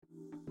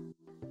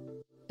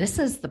This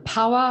is the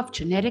Power of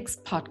Genetics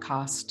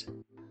podcast.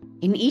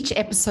 In each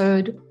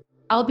episode,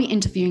 I'll be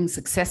interviewing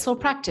successful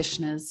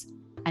practitioners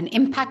and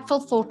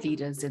impactful thought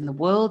leaders in the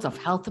world of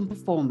health and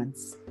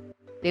performance.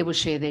 They will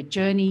share their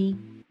journey,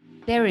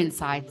 their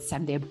insights,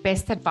 and their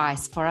best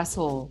advice for us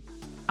all.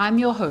 I'm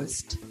your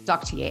host,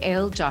 Dr.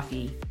 Yael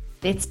Joffe.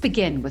 Let's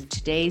begin with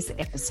today's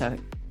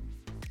episode.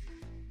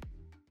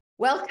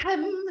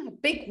 Welcome, a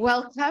big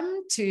welcome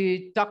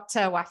to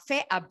Dr.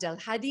 Wafaa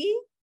Abdel-Hadi.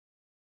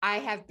 I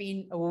have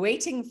been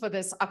waiting for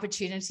this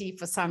opportunity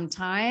for some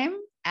time,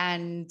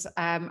 and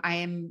I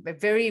am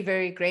very,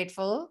 very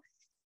grateful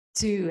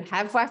to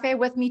have Wafaa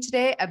with me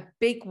today. A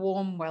big,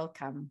 warm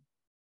welcome.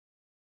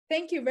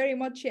 Thank you very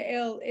much,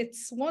 Yael.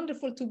 It's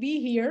wonderful to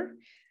be here.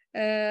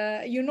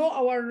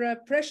 Our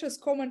precious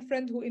common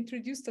friend who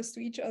introduced us to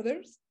each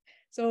other.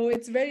 So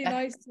it's very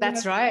nice.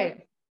 That's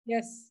right.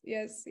 Yes.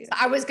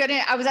 I was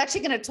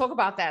actually gonna talk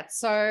about that.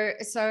 So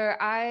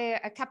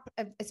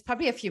it's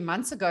probably a few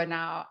months ago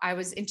now, I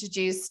was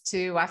introduced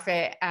to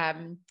Wafaa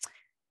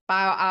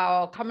by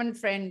our common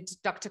friend,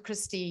 Dr.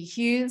 Christy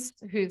Hughes,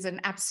 who's an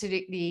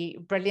absolutely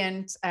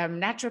brilliant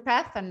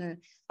naturopath, and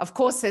of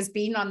course has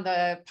been on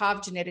the Power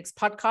of Genetics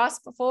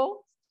podcast before.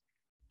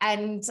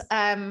 And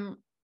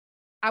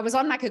I was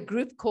on like a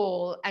group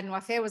call, and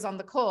Wafaa was on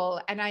the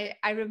call, and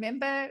I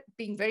remember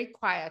being very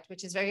quiet,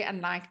 which is very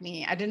unlike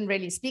me. I didn't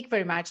really speak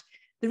very much.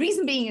 The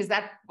reason being is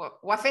that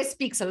Wafaa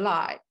speaks a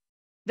lot.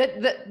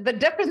 The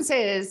difference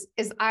is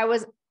I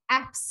was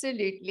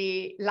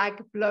absolutely like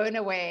blown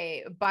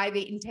away by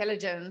the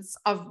intelligence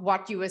of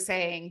what you were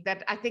saying.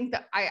 That I think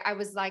that I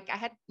was like, I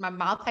had my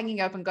mouth hanging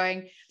open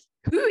going,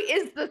 who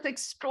is this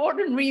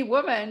extraordinary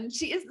woman?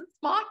 She is the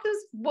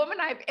smartest woman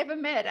I've ever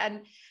met.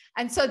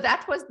 And so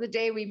that was the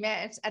day we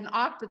met. And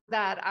after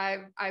that,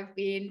 I've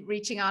been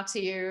reaching out to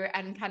you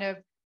and kind of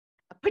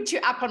put you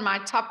up on my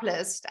top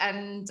list.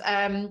 And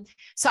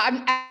so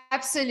I'm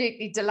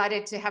absolutely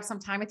delighted to have some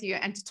time with you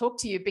and to talk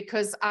to you,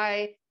 because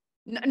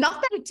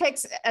not that it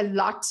takes a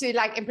lot to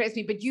like impress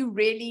me, but you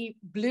really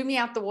blew me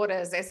out the water,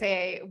 as they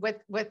say, with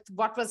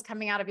what was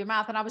coming out of your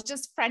mouth. And I was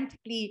just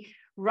frantically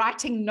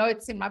writing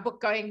notes in my book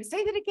going,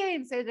 say that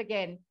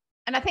again.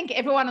 And I think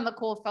everyone on the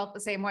call felt the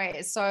same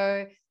way.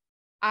 So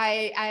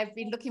I've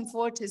been looking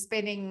forward to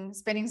spending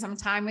some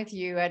time with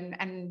you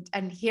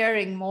and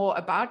hearing more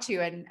about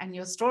you and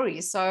your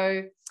story.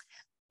 So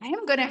I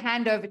am going to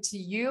hand over to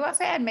you,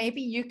 Wafaa, and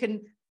maybe you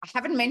can, I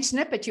haven't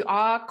mentioned it, but you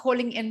are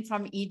calling in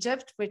from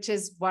Egypt, which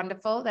is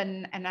wonderful.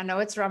 And I know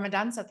it's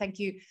Ramadan, so thank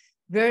you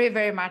very,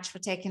 very much for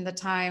taking the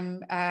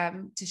time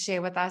to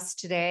share with us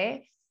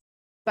today.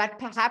 But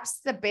perhaps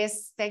the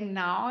best thing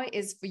now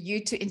is for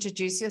you to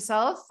introduce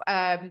yourself,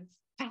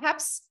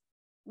 perhaps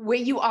where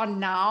you are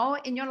now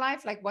in your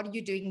life, like what are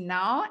you doing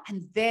now?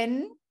 And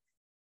then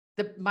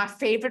my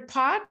favorite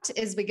part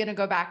is we're going to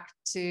go back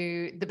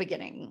to the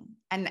beginning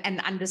and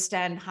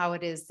understand how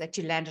it is that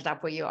you landed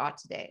up where you are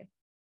today.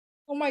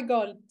 Oh my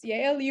God,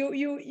 Yael,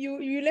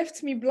 you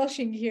left me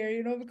blushing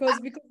here, because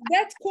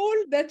that call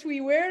that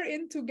we were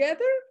in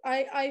together,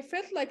 I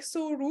felt like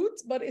so rude,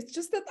 but it's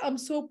just that I'm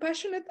so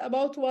passionate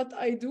about what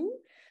I do,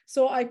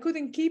 so I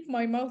couldn't keep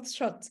my mouth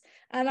shut.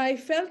 And I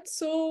felt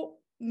so,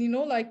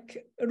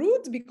 like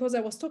rude because I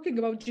was talking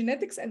about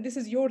genetics and this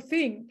is your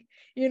thing,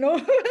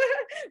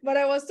 but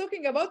I was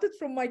talking about it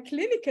from my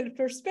clinical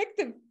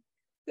perspective.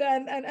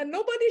 And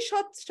nobody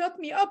shut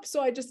me up,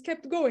 so I just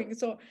kept going.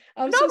 So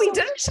we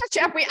didn't shut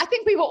you up. I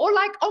think we were all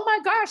like, "Oh my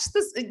gosh,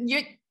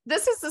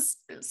 this is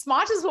the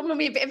smartest woman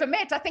we've ever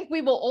met." I think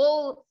we were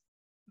all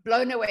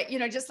blown away.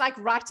 Just like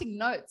writing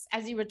notes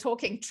as you were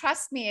talking.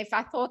 Trust me, if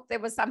I thought there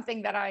was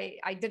something that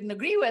I didn't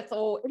agree with,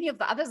 or any of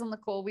the others on the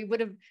call, we would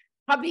have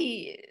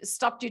probably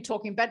stopped you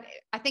talking. But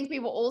I think we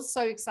were all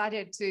so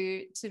excited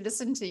to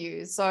listen to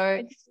you.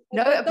 So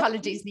no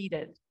apologies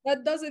needed.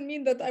 That doesn't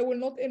mean that I will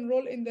not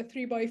enroll in the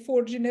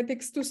 3x4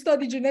 genetics to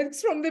study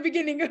genetics from the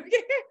beginning.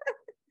 Okay.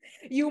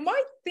 You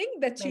might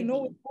think that you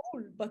know it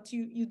all, but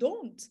you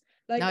don't.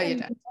 No, you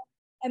don't.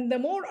 And the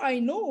more I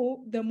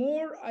know, the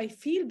more I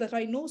feel that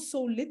I know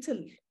so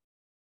little.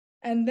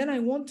 And then I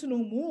want to know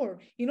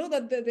more.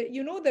 That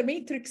the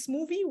Matrix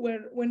movie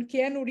where when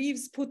Keanu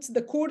Reeves puts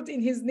the cord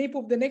in his nape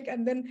of the neck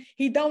and then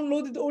he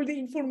downloaded all the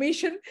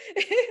information.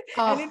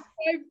 And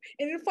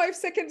in 5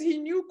 seconds he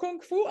knew Kung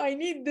Fu. I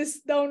need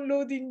this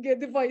downloading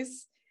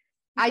device.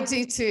 I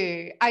do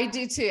too.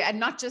 And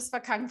not just for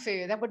Kung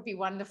Fu. That would be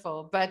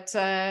wonderful. But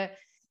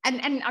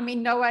and I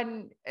mean, no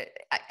one,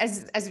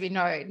 as we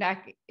know,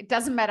 like, it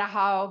doesn't matter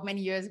how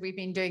many years we've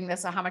been doing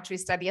this or how much we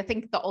study. I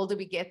think the older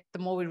we get, the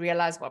more we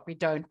realize what we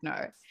don't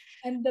know.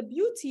 And the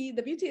beauty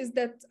is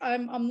that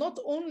I'm not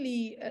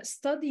only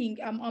studying,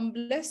 I'm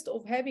blessed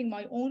of having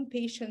my own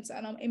patients,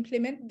 and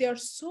they are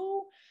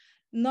so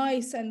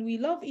nice and we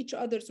love each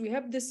other. So we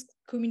have this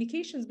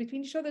communications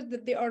between each other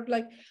that they are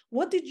like,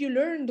 what did you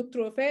learn,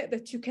 Dr. Wafaa,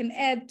 that you can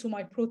add to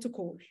my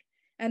protocol?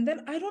 And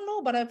then I don't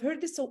know, but I've heard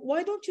this. So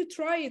why don't you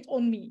try it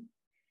on me?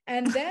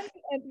 And then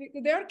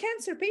they are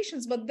cancer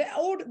patients, but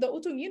or the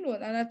autoimmune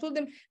one. And I told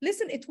them,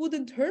 listen, it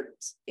wouldn't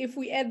hurt if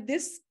we add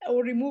this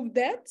or remove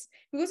that,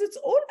 because it's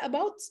all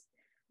about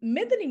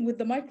meddling with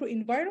the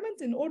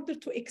microenvironment in order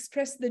to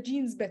express the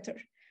genes better.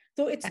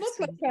 So it's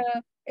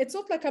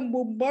not like I'm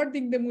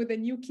bombarding them with a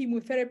new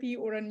chemotherapy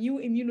or a new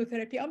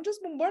immunotherapy. I'm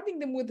just bombarding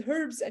them with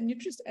herbs and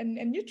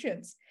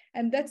nutrients.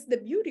 And that's the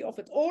beauty of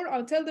it. Or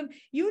I'll tell them,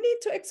 you need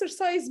to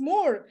exercise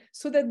more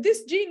so that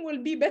this gene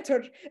will be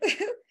better.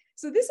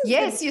 So this is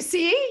yes, you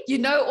see, you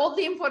know all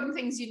the important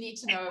things you need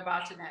to know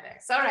about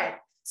genetics. All right.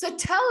 So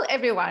tell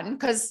everyone,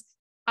 because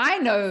I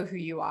know who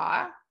you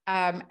are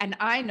and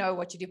I know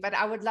what you do, but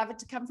I would love it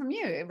to come from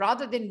you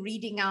rather than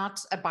reading out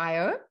a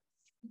bio,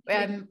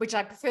 which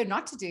I prefer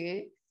not to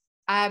do.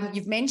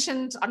 You've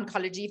mentioned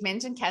oncology, you've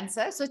mentioned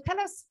cancer. So tell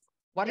us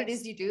what it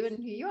is you do and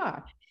who you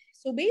are.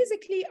 So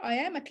basically, I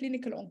am a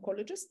clinical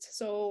oncologist.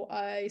 So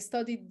I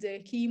studied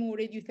chemo,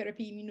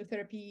 radiotherapy,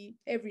 immunotherapy,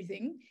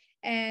 everything.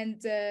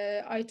 And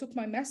I took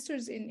my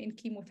master's in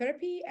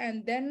chemotherapy.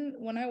 And then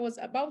when I was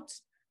about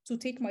to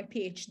take my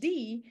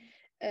PhD,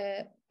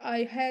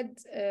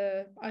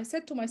 I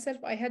said to myself,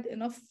 I had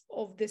enough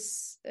of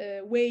this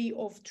way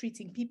of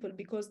treating people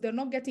because they're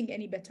not getting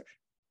any better.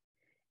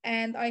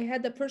 And I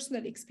had a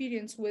personal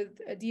experience with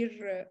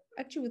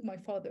actually with my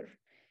father.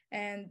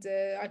 And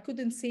I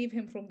couldn't save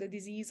him from the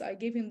disease. I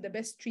gave him the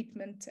best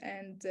treatment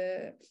and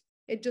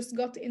it just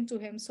got into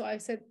him. So I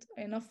said,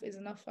 enough is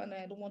enough and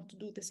I don't want to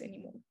do this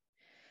anymore.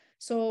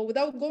 So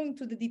without going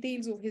to the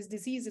details of his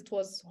disease, it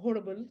was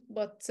horrible.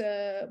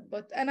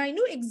 And I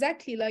knew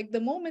exactly like the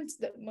moment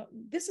that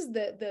this is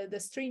the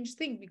strange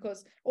thing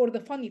or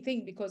the funny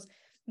thing, because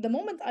the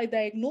moment I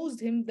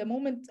diagnosed him,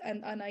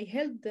 and I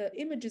held the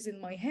images in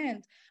my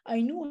hand,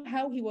 I knew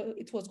how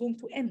it was going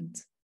to end.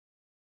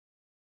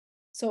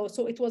 So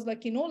it was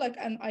like,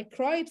 and I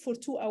cried for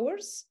 2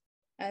 hours.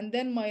 And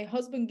then my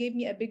husband gave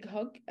me a big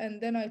hug. And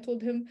then I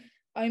told him,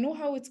 I know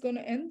how it's going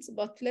to end,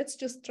 but let's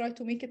just try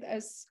to make it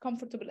as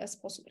comfortable as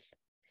possible.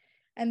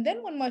 And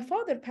then when my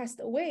father passed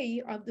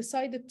away, I've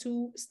decided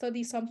to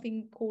study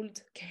something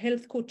called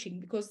health coaching,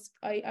 because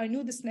I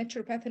knew this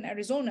naturopath in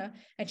Arizona,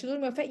 and she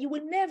told me, you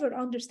will never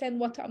understand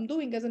what I'm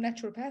doing as a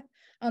naturopath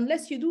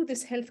unless you do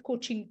this health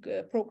coaching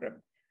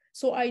program.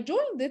 So I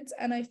joined it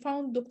and I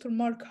found Dr.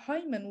 Mark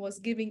Hyman was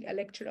giving a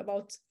lecture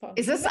about function.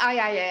 Is this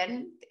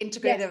IIN,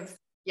 Integrative? Yes.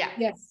 Yeah.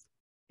 Yes.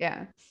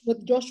 Yeah.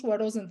 With Joshua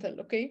Rosenthal,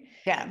 okay?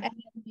 Yeah. And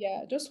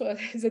yeah, Joshua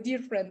is a dear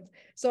friend.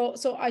 So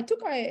I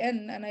took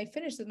IIN and I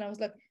finished it and I was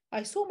like,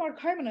 I saw Mark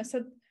Hyman. I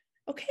said,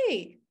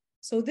 okay,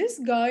 so this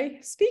guy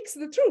speaks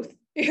the truth,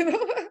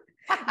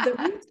 the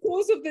root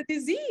cause of the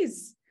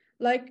disease.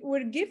 Like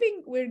we're giving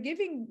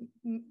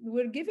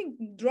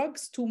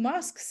drugs to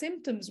mask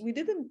symptoms.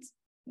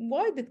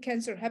 Why did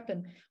cancer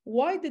happen?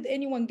 Why did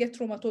anyone get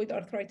rheumatoid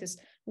arthritis?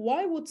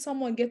 Why would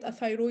someone get a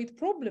thyroid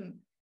problem?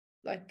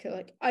 Like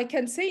I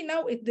can say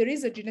now there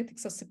is a genetic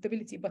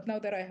susceptibility, but now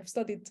that I have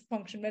studied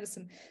functional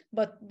medicine,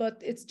 but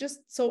it's just,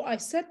 so I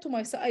said to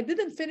myself, I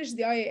didn't finish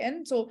the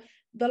IIN. So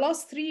the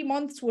last 3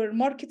 months were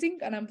marketing,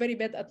 and I'm very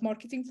bad at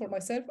marketing for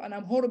myself, and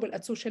I'm horrible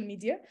at social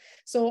media.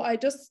 So I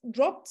just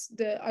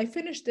I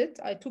finished it.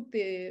 I took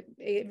the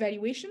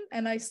evaluation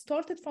and I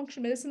started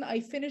functional medicine. I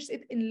finished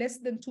it in less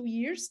than 2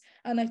 years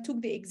and I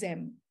took the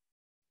exam.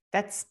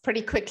 That's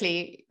pretty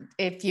quickly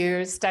if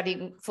you're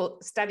studying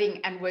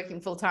and working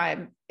full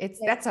time.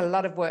 That's a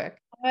lot of work.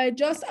 I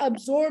just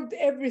absorbed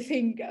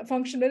everything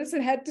functional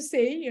medicine had to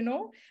say,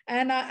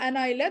 and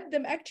I let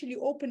them actually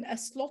open a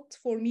slot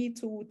for me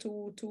to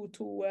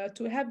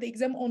have the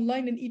exam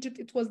online in Egypt.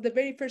 It was the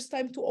very first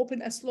time to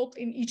open a slot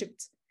in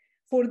Egypt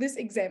for this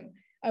exam.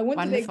 I went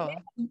Wonderful. to the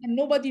exam and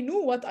nobody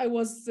knew what I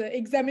was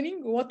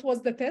examining, what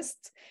was the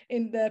test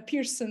in the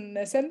Pearson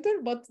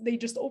Center, but they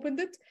just opened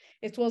it.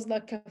 It was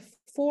like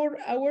 4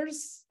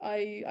 hours.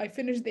 I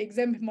finished the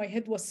exam. My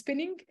head was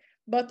spinning,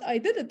 but I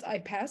did it. I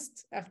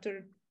passed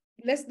after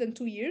less than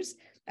 2 years.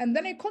 And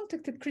then I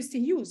contacted Christy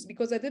Hughes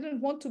because I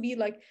didn't want to be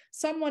like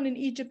someone in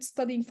Egypt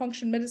studying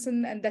functional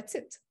medicine and that's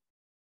it.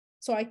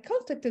 So I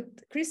contacted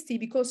Christy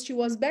because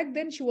back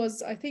then,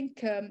 I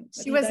think...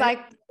 she was like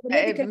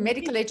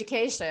medical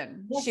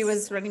education. Yes. She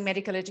was running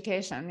medical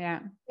education, yeah.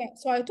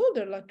 So I told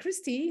her, like,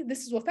 Christy,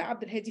 this is Wafaa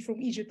Abdel-Hadi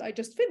from Egypt. I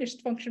just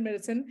finished functional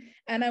medicine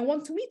and I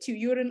want to meet you.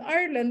 You're in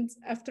Ireland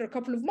after a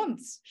couple of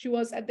months. She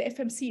was at the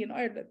FMC in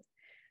Ireland.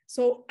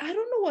 So I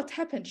don't know what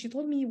happened. She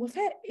told me,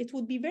 Wafaa, it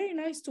would be very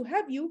nice to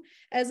have you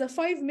as a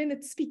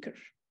 5-minute speaker.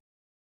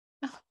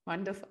 Oh,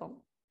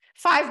 wonderful.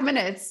 5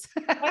 minutes.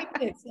 5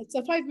 minutes. It's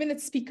a 5-minute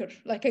speaker,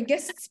 like a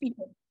guest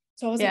speaker.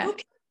 So I was like,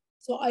 okay.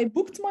 So I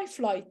booked my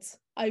flight.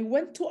 I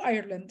went to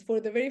Ireland for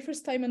the very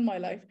first time in my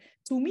life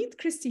to meet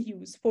Christy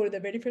Hughes for the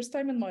very first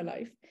time in my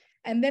life.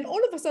 And then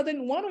all of a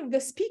sudden, one of the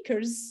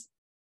speakers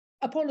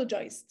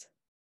apologized.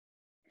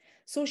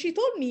 So she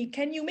told me,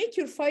 can you make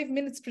your 5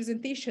 minutes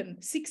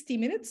presentation 60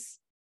 minutes?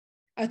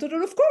 I told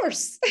her, of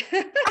course.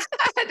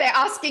 They're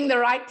asking the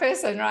right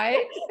person,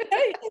 right?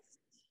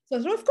 So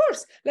I thought, of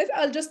course,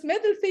 I'll just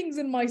meddle things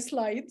in my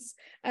slides.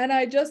 And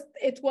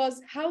it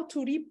was how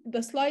to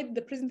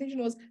the presentation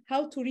was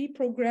how to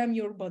reprogram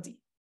your body.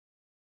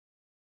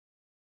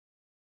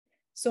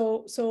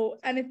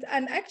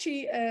 And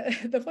actually,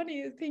 the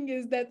funny thing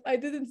is that I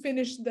didn't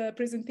finish the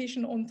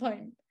presentation on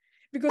time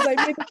because I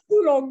made it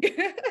too long.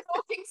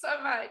 Talking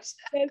so much.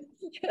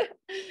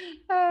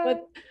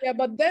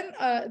 But then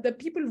the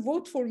people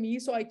vote for me.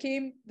 So I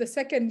came the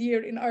second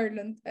year in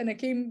Ireland, and I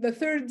came the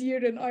third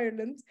year in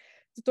Ireland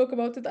to talk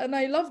about it. And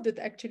I loved it,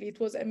 actually.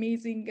 It was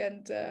amazing.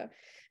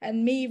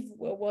 And Maeve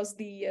was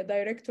the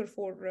director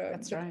for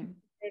That's right.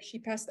 She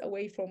passed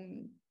away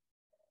from,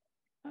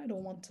 I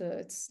don't want to,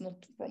 it's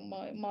not from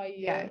my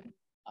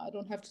I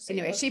don't have to say.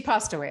 Anyway, she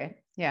passed away.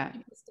 Yeah.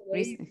 She passed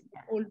away.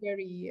 All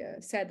very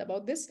sad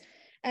about this.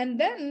 And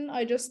then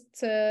I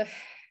just,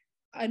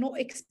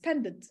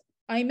 expanded.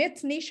 I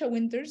met Neisha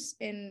Winters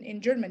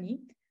in Germany,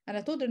 and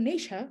I told her,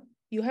 Neisha,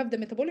 you have the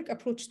metabolic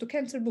approach to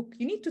cancer book.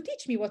 You need to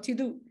teach me what you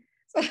do.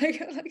 So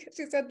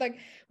she said,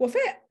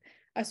 Wafaa,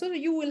 I told her,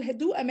 you will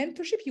do a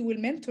mentorship. You will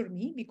mentor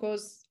me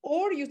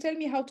or you tell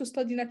me how to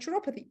study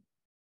naturopathy.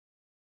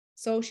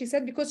 So she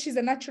said, because she's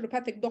a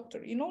naturopathic doctor,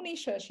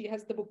 Neisha, she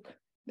has the book,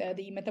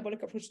 the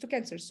metabolic approach to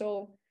cancer.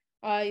 So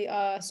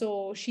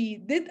so she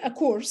did a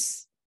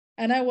course,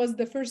 and I was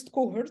the first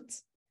cohort.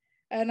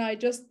 And I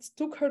just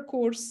took her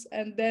course,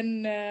 and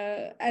then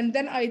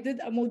I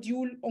did a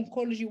module,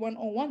 Oncology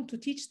 101, to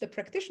teach the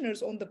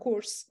practitioners on the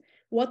course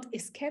what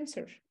is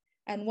cancer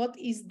and what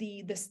is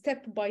the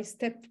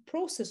step-by-step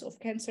process of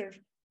cancer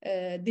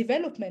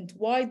development.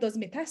 Why does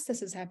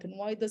metastasis happen?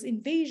 Why does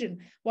invasion?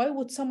 Why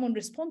would someone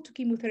respond to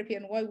chemotherapy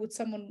and why would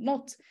someone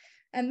not?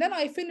 And then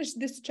I finished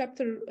this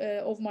chapter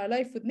of my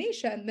life with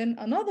Neisha, and then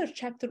another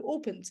chapter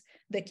opened,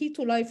 the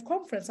Keto Life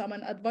Conference. I'm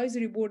an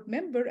advisory board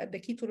member at the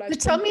Keto Life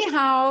Conference.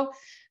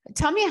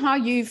 Tell me how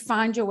you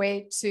found your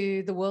way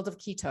to the world of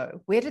keto.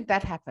 Where did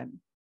that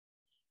happen?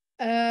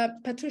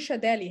 Patricia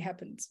Daly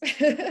happened.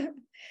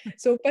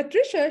 So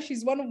Patricia,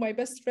 she's one of my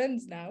best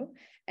friends now,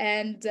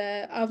 and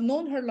I've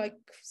known her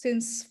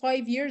since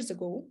 5 years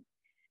ago.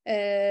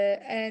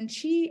 And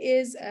she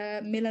is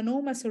a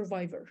melanoma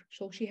survivor.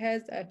 So she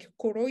has a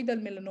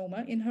choroidal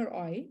melanoma in her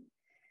eye.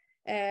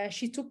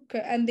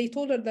 And they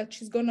told her that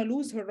she's gonna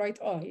lose her right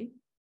eye.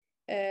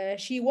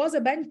 She was a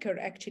banker,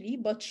 actually,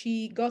 but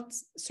she got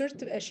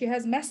she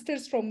has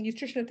masters from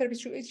nutritional therapy.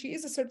 She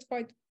is a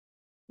certified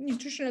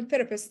nutritional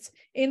therapist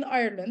in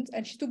Ireland,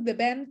 and she took the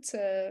BANT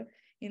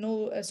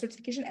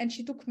certification, and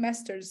she took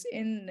masters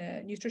in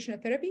nutritional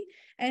therapy,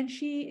 and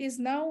she is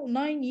now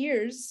 9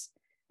 years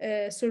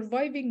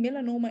surviving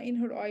melanoma in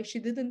her eye. She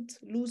didn't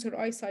lose her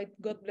eyesight,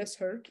 God bless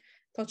her,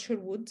 touch her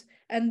wood.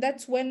 And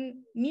that's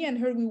when me and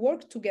her, we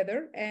worked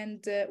together,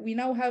 and we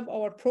now have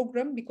our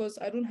program, because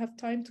I don't have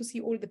time to see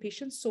all the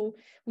patients. So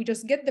we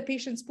just get the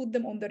patients, put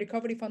them on the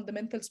Recovery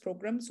Fundamentals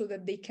program so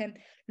that they can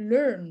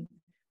learn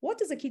what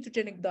is a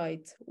ketogenic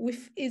diet.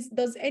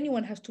 Does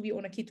anyone have to be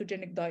on a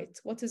ketogenic diet?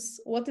 What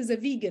is a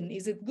vegan?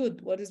 Is it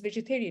good? What is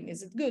vegetarian?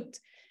 Is it good?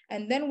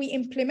 And then we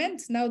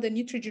implement now the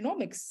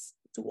nutrigenomics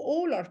to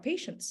all our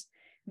patients,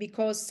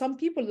 because some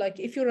people,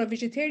 if you're a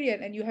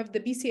vegetarian and you have the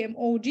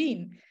BCMO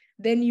gene,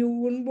 then you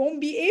won't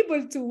be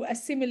able to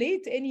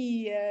assimilate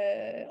any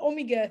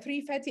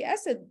omega-3 fatty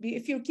acid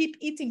if you keep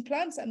eating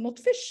plants and not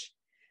fish.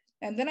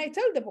 And then I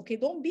tell them, okay,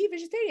 don't be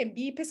vegetarian,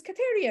 be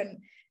pescatarian.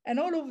 And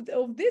all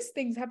of these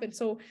things happen.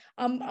 So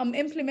I'm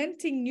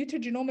implementing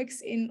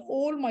nutrigenomics in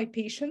all my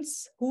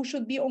patients, who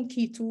should be on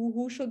keto,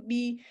 who should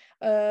be,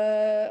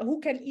 who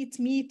can eat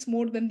meat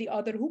more than the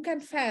other, who can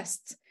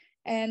fast.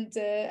 And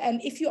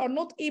if you are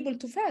not able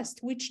to fast,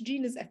 which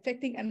gene is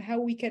affecting and how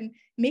we can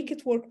make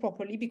it work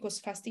properly, because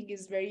fasting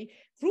is very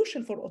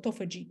crucial for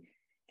autophagy.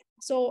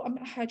 So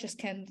I just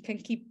can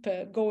keep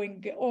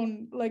going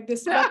on like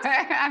this. But,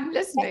 I'm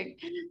listening.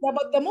 Yeah,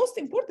 but the most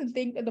important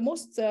thing,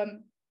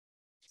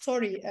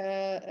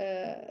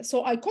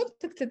 so I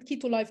contacted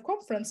Keto Life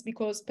Conference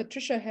because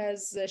Patricia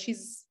has,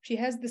 she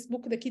has this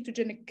book, The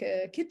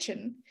Ketogenic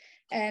Kitchen,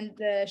 and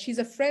she's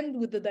a friend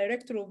with the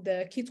director of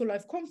the Keto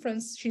Life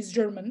Conference. She's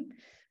German,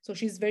 so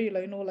she's very,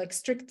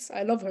 strict.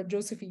 I love her,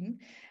 Josephine.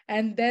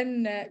 And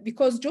then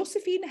because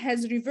Josephine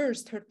has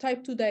reversed her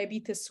type 2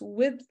 diabetes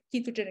with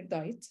ketogenic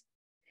diet,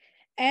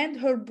 and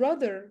her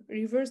brother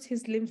reversed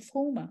his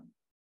lymphoma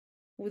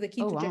with a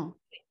ketogenic diet.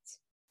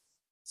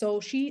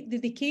 So she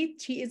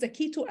is a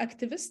keto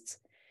activist,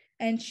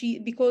 and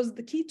because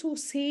the keto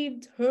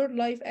saved her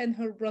life and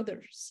her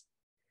brother's.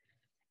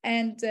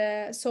 And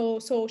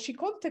so she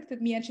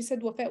contacted me and she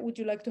said, Wafaa, would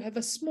you like to have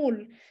a small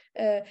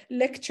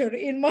lecture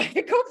in my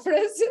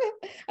conference?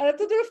 And I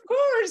told her, of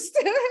course.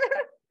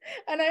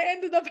 And I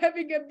ended up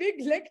having a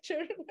big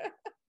lecture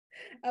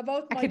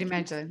about I could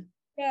imagine.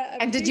 Yeah,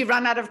 and did you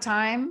run out of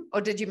time,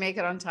 or did you make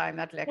it on time,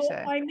 that lecture? So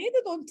I made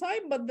it on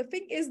time, but the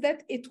thing is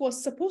that it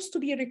was supposed to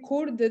be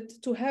recorded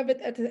to have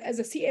it as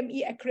a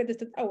CME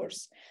accredited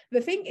hours.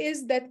 The thing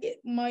is that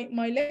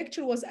my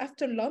lecture was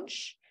after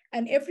lunch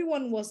and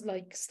everyone was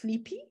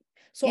sleepy.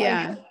 So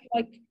I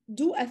had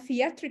do a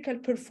theatrical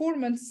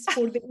performance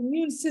for the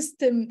immune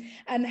system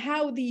and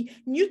how the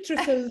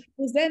neutrophils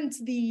present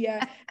the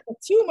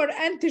tumor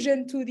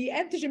antigen to the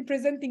antigen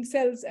presenting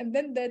cells, and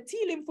then the T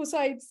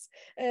lymphocytes.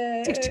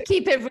 To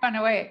keep everyone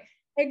away.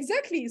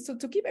 Exactly. So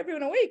to keep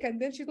everyone awake.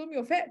 And then she told me,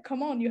 Wafaa,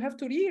 come on, you have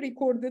to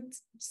re-record it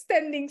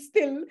standing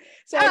still.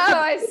 So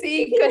I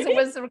see, because it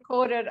was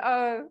recorded.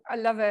 Oh, I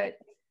love it.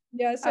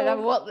 Yeah, so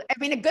well, I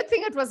mean, a good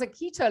thing it was a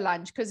keto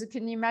lunch, because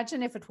can you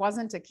imagine if it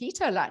wasn't a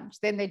keto lunch,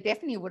 then they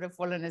definitely would have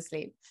fallen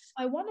asleep.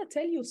 I want to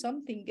tell you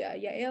something,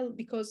 Yael,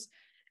 because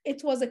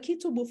it was a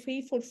keto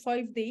buffet for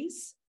 5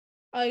 days.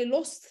 I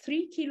lost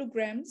 3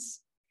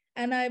 kilograms,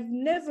 and I've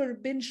never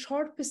been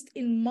sharpest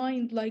in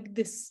mind like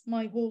this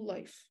my whole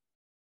life.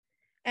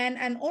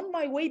 And on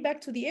my way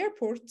back to the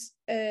airport,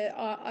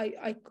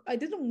 I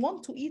didn't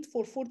want to eat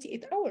for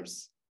 48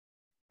 hours.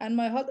 And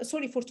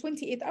for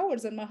 28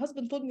 hours. And my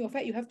husband told me,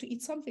 Wafaa, you have to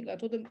eat something. I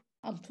told him,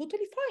 I'm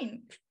totally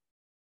fine.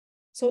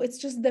 So it's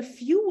just the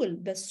fuel,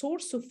 the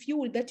source of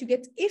fuel that you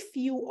get if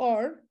you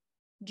are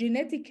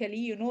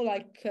genetically,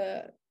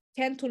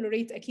 can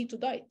tolerate a keto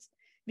diet.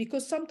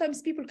 Because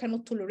sometimes people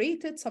cannot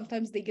tolerate it.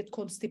 Sometimes they get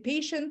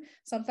constipation.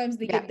 Sometimes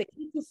they get the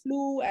keto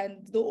flu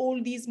and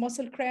all these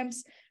muscle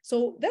cramps.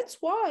 So that's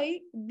why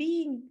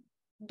doing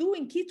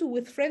keto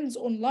with friends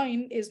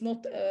online is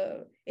not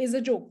is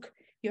a joke.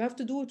 You have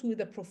to do it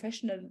with a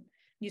professional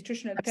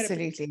nutritional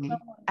therapist.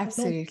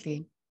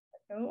 Absolutely.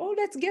 Oh,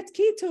 let's get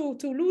keto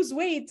to lose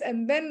weight,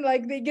 and then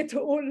they get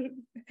all.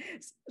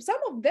 Some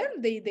of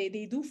them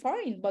they do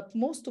fine, but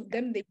most of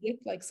them they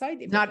get side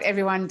effects. Not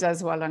everyone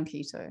does well on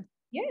keto.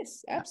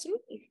 Yes,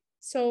 absolutely.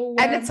 So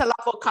and it's a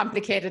lot more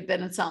complicated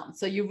than it sounds.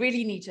 So you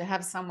really need to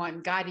have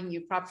someone guiding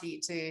you properly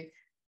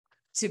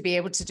to be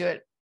able to do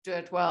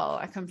it well.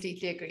 I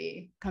completely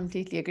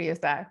agree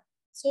with that.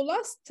 So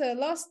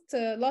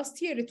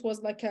last year it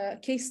was like a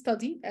case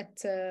study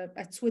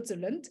at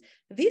Switzerland.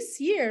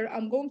 This year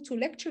I'm going to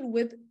lecture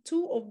with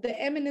 2 of the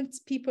eminent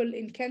people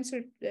in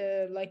cancer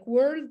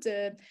world.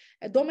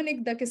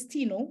 Dominic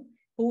D'Agostino,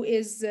 who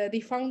is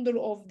the founder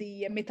of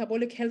the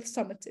Metabolic Health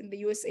Summit in the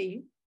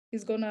USA,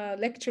 is gonna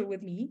lecture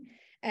with me.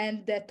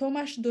 And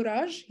Tomasz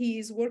Duraj, he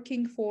is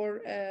working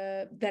for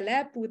the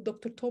lab with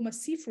Dr.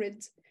 Thomas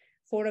Seyfried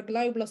for a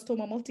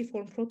glioblastoma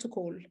multiforme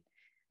protocol.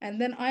 And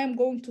then I am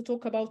going to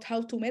talk about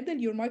how to model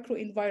your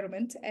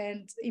microenvironment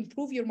and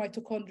improve your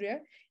mitochondria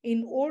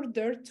in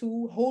order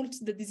to halt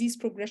the disease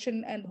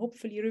progression and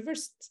hopefully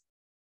reverse it.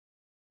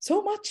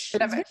 So much.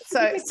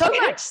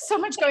 So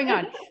much going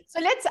on. So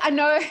I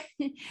know,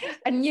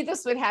 I knew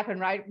this would happen,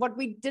 right? What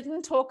we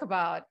didn't talk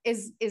about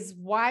is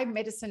why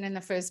medicine in the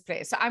first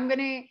place. So I'm going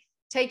to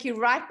take you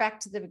right back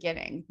to the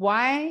beginning.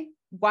 Why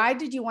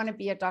did you want to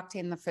be a doctor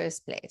in the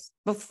first place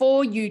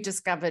before you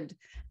discovered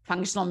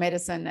functional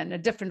medicine and a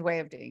different way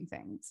of doing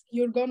things?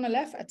 You're gonna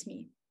laugh at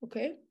me,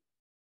 okay?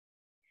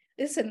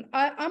 Listen,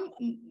 I'm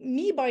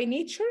me by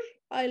nature.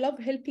 I love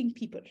helping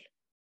people.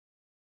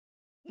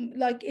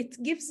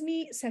 It gives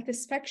me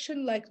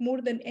satisfaction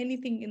more than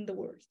anything in the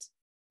world.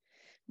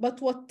 But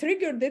what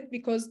triggered it,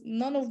 because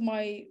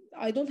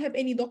I don't have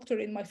any doctor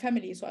in my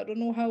family, so I don't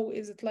know how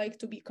is it like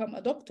to become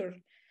a doctor.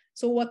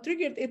 So what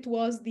triggered it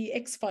was the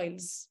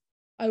X-Files.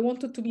 I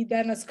wanted to be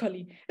Dana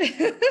Scully.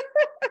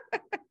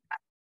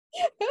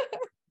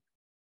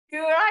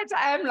 You're right.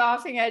 I am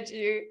laughing at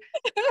you.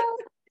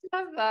 I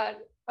love that.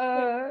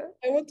 I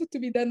wanted to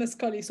be Dana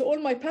Scully. So all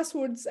my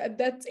passwords at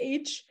that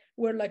age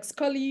were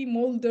Scully,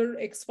 Mulder,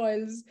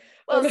 X-Files.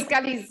 Well,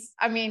 Scully's,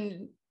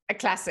 a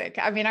classic.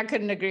 I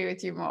couldn't agree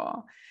with you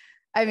more.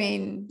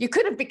 You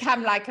could have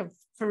become a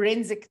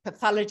forensic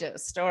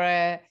pathologist or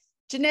a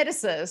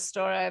geneticist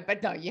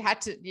but no, you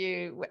got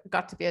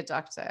to be a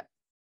doctor.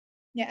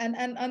 Yeah,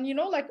 and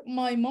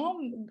my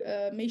mom,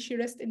 may she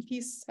rest in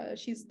peace.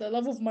 She's the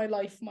love of my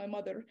life. My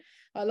mother,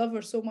 I love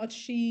her so much.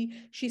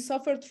 She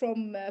suffered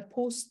from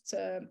post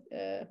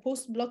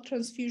blood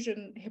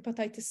transfusion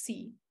hepatitis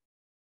C.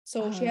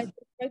 So she had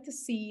hepatitis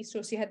C.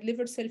 So she had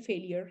liver cell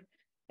failure.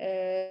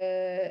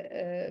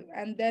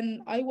 And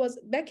then I was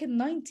back in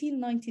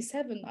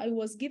 1997. I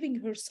was giving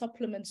her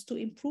supplements to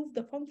improve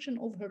the function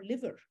of her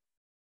liver.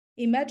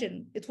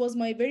 Imagine, it was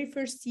my very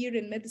first year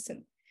in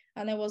medicine.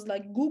 And I was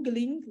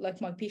Googling,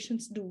 my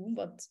patients do,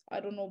 but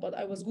I don't know, but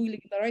I was Googling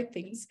the right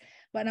things.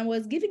 But I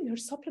was giving her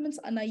supplements,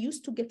 and I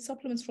used to get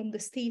supplements from the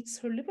States.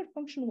 Her liver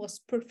function was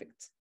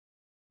perfect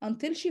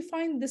until she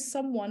found this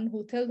someone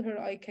who told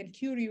her, I can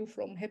cure you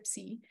from Hep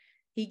C.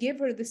 He gave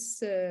her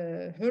this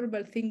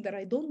herbal thing that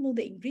I don't know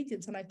the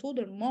ingredients. And I told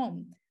her,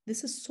 Mom,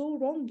 this is so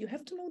wrong. You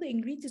have to know the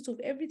ingredients of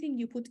everything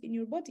you put in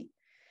your body.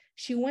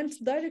 She went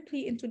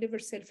directly into liver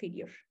cell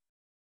failure.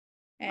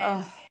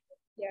 And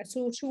yeah,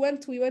 so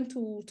we went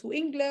to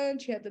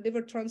England. She had the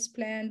liver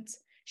transplant.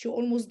 She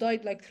almost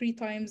died 3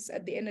 times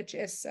at the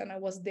NHS, and I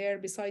was there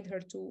beside her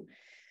to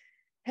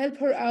help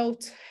her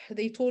out.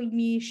 They told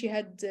me she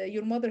had,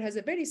 your mother has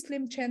a very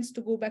slim chance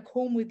to go back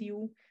home with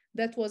you.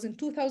 That was in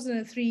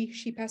 2003.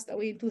 She passed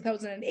away in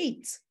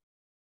 2008.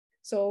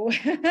 So,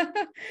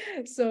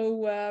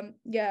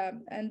 yeah.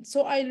 And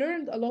so I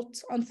learned a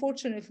lot,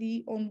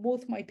 unfortunately, on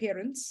both my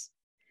parents.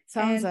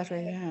 Sounds And that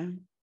way, yeah.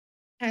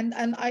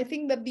 and I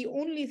think that the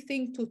only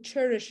thing to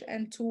cherish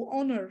and to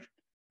honor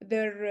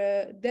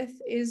their death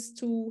is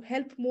to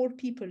help more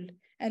people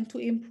and to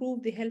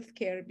improve the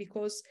healthcare,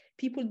 because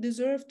people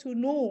deserve to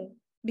know,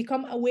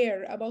 become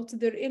aware about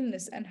their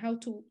illness and how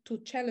to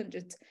challenge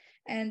it.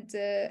 And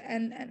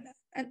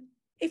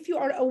if you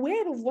are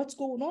aware of what's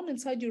going on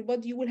inside your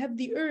body, you will have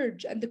the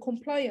urge and the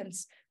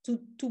compliance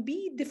to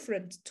be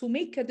different, to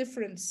make a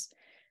difference,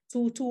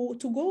 to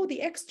go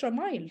the extra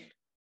mile.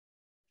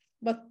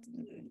 But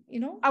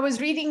I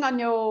was reading on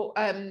your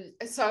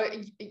so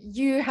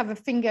you have a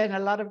finger in a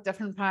lot of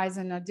different pies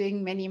and are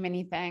doing many,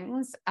 many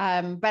things.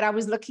 But I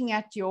was looking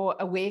at your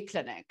Aware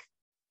Clinic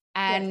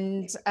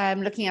and yes.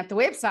 looking at the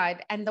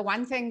website. And the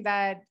one thing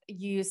that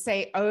you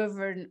say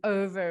over and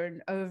over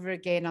and over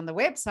again on the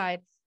website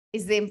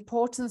is the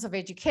importance of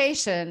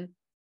education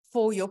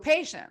for your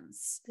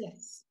patients.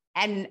 Yes.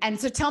 And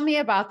so tell me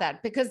about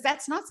that, because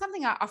that's not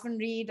something I often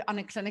read on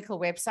a clinical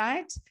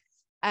website.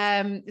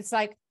 It's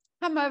like,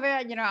 come over,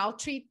 I'll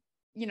treat,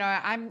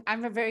 I'm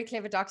a very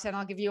clever doctor and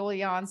I'll give you all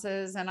the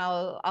answers and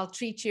I'll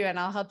treat you and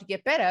I'll help you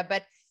get better.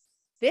 But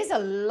there's a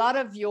lot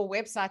of your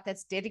website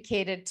that's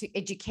dedicated to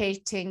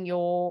educating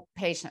your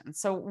patients.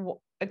 So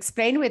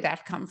explain where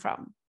that come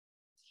from.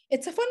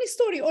 It's a funny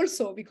story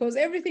also, because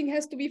everything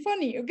has to be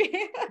funny,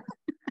 okay?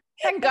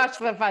 Thank gosh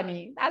for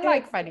funny. I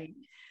like funny.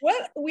 Well,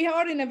 we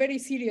are in a very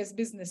serious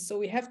business, so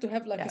we have to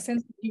have like a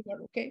sense of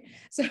humor, okay?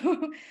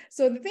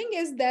 So the thing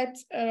is that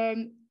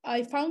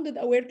I founded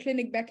Aware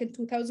Clinic back in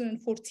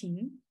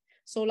 2014.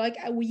 So like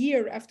a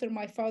year after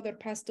my father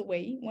passed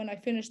away, when I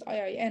finished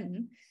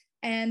IIN,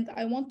 and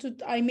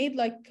I made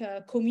like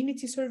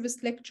community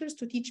service lectures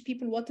to teach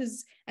people what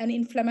is an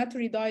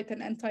inflammatory diet,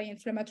 an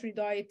anti-inflammatory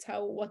diet,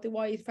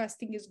 why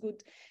fasting is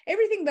good,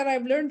 everything that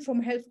I've learned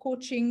from health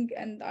coaching,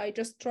 and I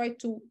just tried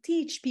to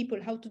teach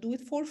people how to do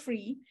it for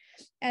free.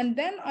 And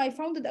then I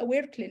founded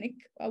Aware Clinic.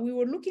 We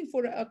were looking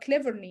for a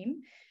clever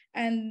name.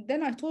 And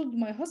then I told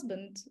my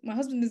husband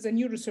is a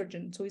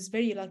neurosurgeon, so he's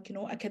very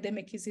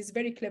academic. He's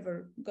very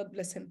clever, God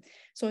bless him.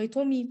 So I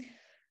told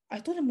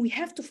him we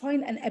have to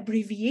find an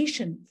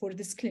abbreviation for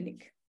this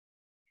clinic.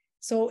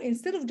 So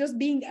instead of just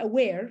being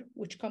aware,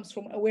 which comes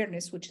from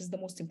awareness, which is the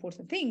most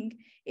important thing,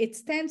 it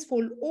stands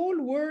for All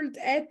World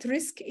at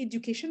Risk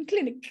Education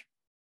Clinic.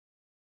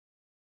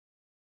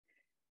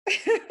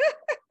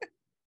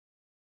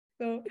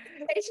 So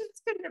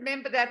patients can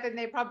remember that, then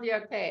they're probably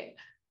okay.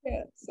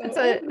 Yeah,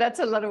 so that's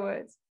a lot of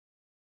words.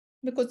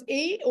 Because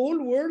All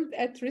World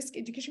at Risk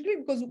Education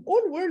Clinic, because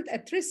all world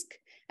at risk.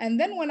 And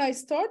then when I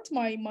start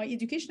my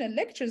educational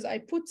lectures, I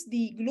put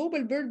the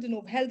global burden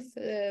of health,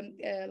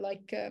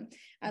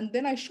 and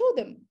then I show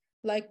them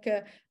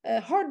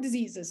heart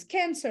diseases,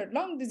 cancer,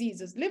 lung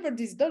diseases, liver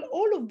disease.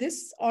 All of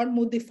this are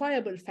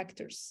modifiable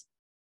factors.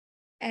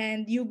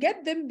 And you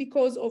get them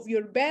because of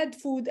your bad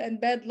food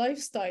and bad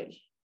lifestyle.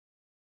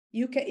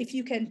 If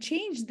you can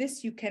change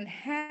this, you can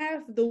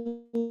have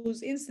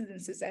those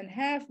incidences and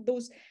have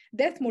those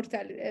the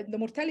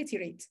mortality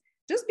rate,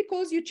 just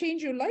because you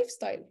change your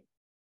lifestyle.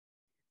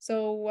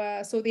 So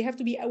they have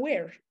to be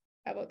aware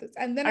about this.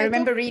 And then I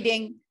remember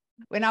reading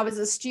when I was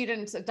a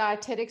student, a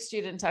dietetic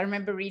student, I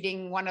remember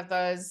reading one of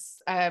those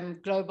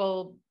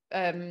global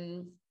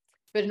burden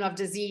of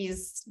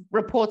disease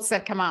reports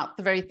that come out,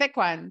 the very thick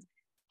ones.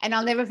 And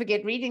I'll never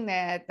forget reading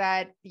that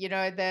that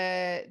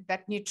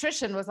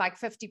nutrition was like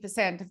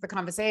 50% of the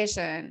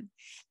conversation.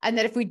 And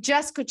that if we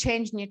just could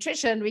change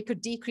nutrition, we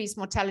could decrease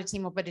mortality,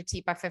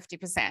 morbidity by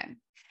 50%.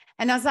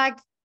 And I was like,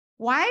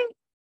 why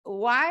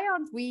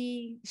aren't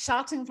we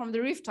shouting from the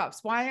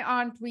rooftops? Why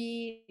aren't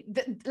we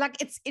like,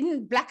 it's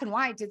in black and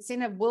white, it's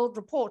in a world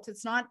report,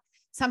 it's not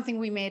something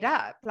we made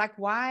up. Like,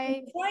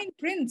 why? Fine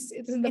prints,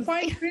 it's in the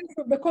fine print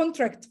of the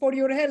contract for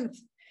your health.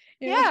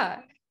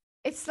 Yeah.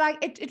 It's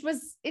like it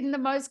was in the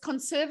most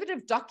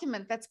conservative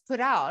document that's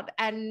put out,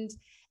 and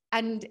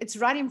it's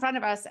right in front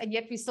of us, and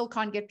yet we still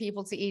can't get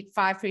people to eat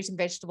 5 fruits and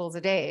vegetables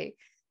a day,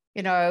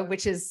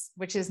 which is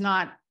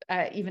not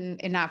even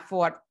enough for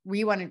what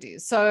we want to do.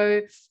 So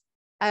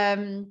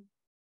I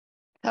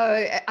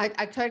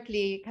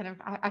totally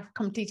I've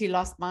completely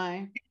lost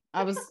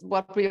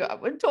what we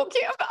were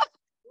talking about.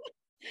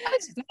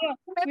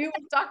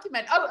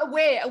 Document.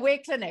 Aware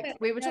Clinic.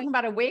 We were talking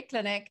about Aware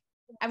Clinic.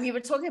 And we were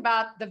talking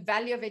about the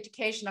value of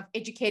education, of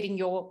educating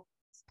your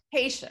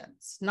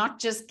patients, not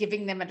just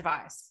giving them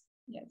advice.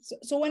 Yeah.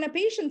 So when a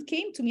patient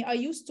came to me, I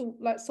used to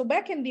so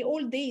back in the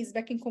old days,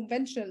 back in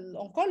conventional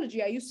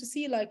oncology, I used to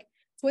see like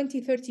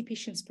 20, 30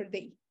 patients per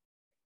day.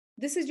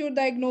 This is your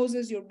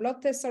diagnosis, your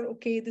blood tests are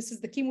okay, this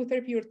is the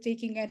chemotherapy you're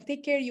taking, and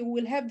take care, you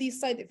will have these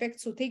side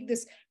effects. So take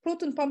this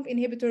proton pump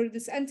inhibitor,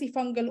 this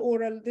antifungal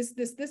oral, this,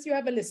 you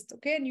have a list,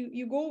 okay? And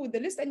you go with the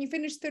list and you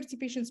finish 30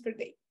 patients per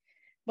day.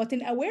 But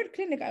in Aware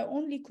Clinic, I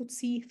only could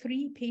see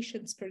 3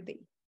 patients per day.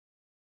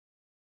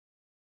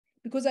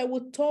 because I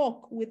would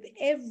talk with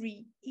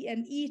every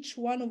and each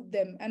one of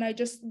them, and I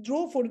just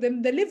draw for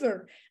them the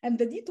liver and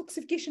the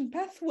detoxification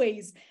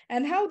pathways,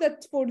 and how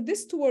that for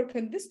this to work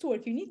and this to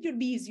work, you need your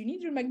B's, you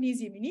need your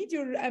magnesium, you need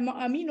your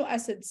amino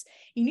acids,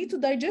 you need to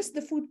digest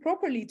the food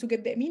properly to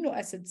get the amino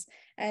acids,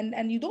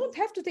 and you don't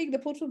have to take the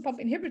proton pump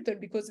inhibitor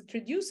because it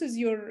reduces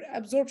your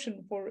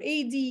absorption for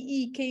A, D,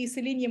 E, K,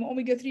 selenium,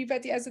 omega-3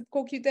 fatty acid,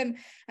 CoQ10,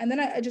 and then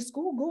I just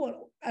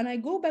go, and I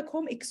go back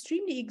home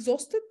extremely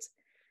exhausted,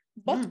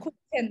 but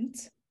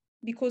content,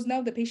 because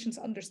now the patients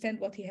understand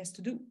what he has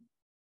to do.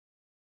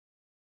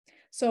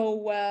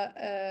 So,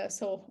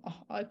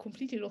 I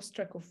completely lost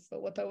track of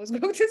what I was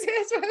going to say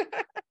as well.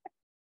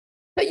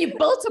 So you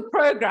built a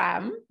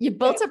program. You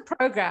built a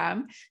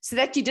program so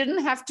that you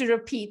didn't have to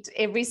repeat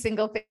every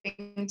single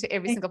thing to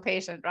every single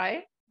patient,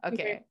 right?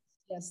 Okay.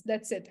 Yes,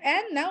 that's it.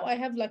 And now I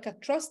have like a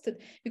trusted,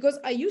 because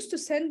I used to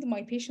send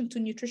my patient to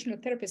nutritional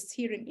therapists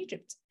here in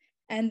Egypt.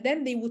 And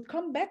then they would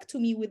come back to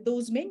me with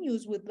those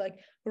menus with like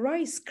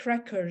rice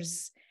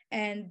crackers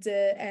and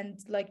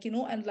like, you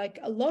know, and like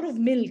a lot of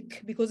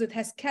milk because it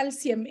has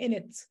calcium in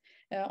it.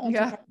 And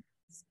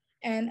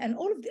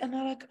all of the, and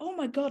I'm like, oh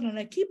my God. And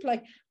I keep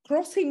like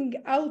crossing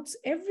out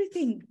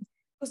everything.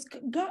 Because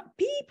God,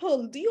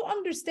 people, do you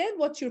understand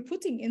what you're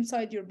putting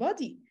inside your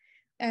body?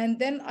 And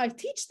then I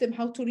teach them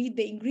how to read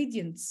the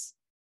ingredients.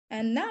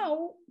 And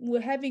now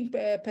we're having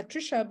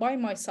Patricia by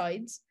my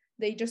side.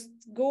 They just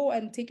go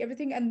and take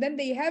everything. And then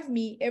they have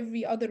me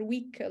every other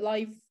week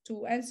live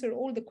to answer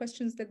all the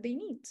questions that they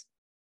need.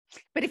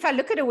 But if I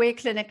look at Aware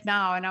Clinic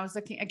now, and I was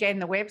looking again,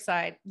 the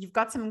website, you've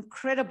got some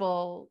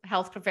incredible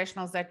health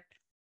professionals that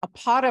are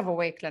part of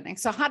Aware Clinic.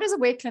 So how does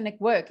Aware Clinic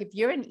work? If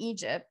you're in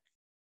Egypt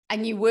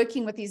and you're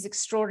working with these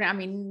extraordinary, I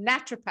mean,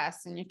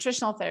 naturopaths and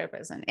nutritional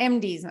therapists and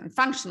MDs and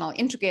functional,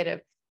 integrative,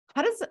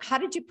 how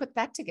did you put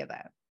that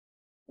together?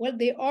 Well,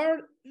 they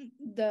are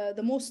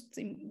the most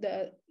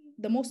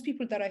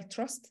people that I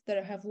trust, that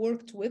I have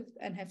worked with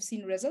and have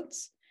seen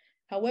results.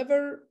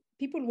 However,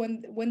 people,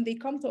 when they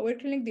come to Aware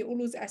Clinic, they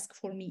always ask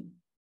for me.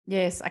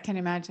 Yes, I can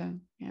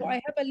imagine. Yeah. So I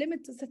have a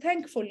limit. So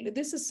thankful.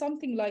 This is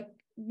something like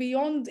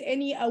beyond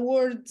any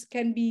award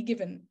can be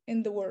given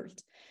in the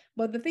world.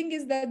 But the thing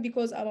is that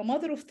because I'm a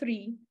mother of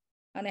 3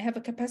 and I have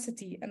a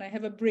capacity and I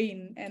have a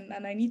brain and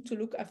I need to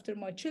look after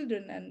my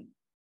children and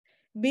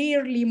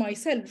barely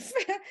myself.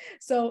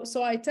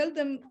 So I tell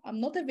them I'm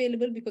not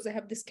available because I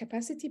have this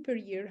capacity per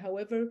year.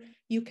 However,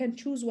 you can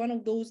choose one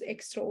of those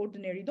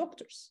extraordinary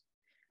doctors.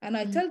 And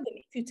I tell them,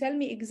 if you tell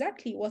me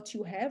exactly what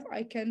you have,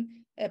 I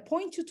can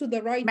point you to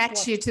the right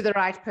match you to the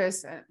right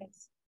person.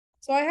 Yes.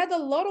 So I had a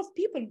lot of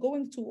people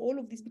going to all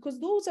of these because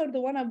those are the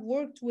one I've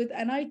worked with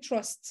and I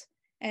trust,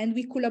 and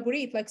we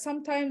collaborate. Like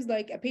sometimes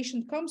like a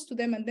patient comes to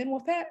them and then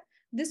Wafaa,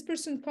 this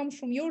person comes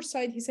from your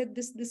side. He said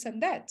this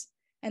and that.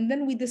 And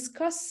then we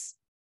discuss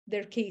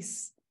their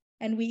case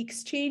and we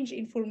exchange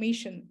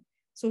information.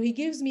 So he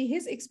gives me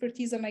his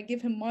expertise and I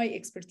give him my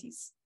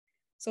expertise.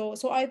 So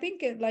I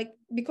think like,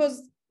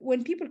 because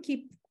when people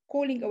keep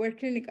calling Aware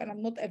Clinic and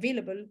I'm not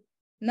available,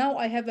 now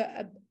I have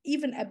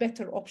even a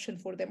better option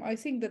for them. I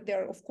think that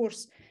they're, of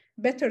course,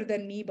 better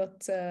than me,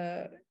 but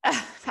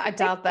I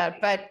doubt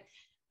that. But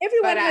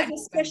everyone has a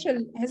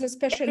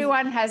special.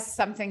 Everyone has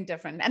something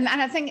different, and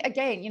I think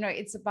again, you know,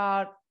 it's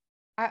about.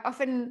 I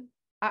often,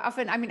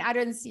 I mean, I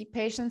don't see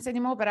patients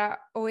anymore, but I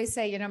always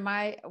say, you know,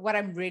 what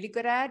I'm really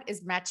good at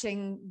is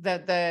matching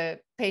the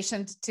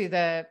patient to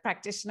the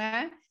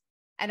practitioner.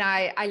 And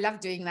I love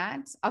doing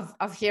that,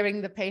 of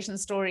hearing the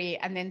patient's story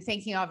and then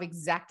thinking of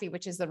exactly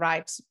which is the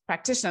right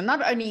practitioner,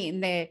 not only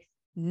in their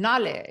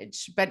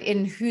knowledge, but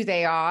in who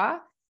they are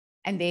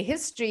and their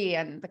history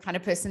and the kind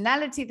of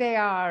personality they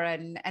are.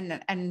 And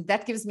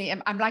that gives me,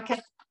 I'm like,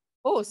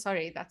 oh,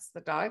 sorry, that's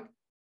the dog.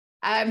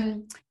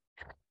 That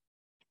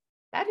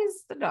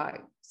is the dog.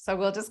 So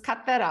we'll just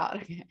cut that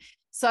out.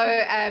 So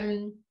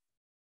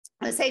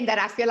I was saying that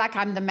I feel like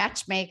I'm the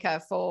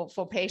matchmaker for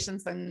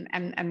patients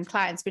and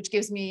clients, which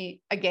gives me,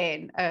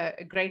 again, a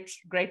great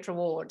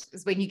reward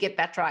is when you get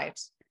that right.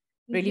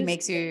 Really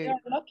makes you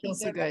feel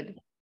so good.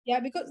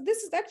 Yeah, because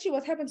this is actually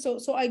what happens.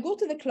 So I go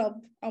to the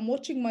club, I'm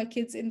watching my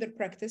kids in their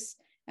practice,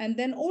 and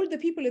then all the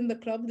people in the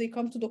club, they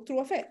come to Dr.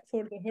 Wafaa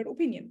for her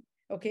opinion.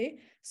 Okay,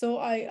 so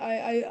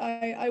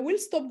I will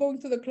stop going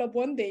to the club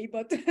one day,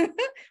 but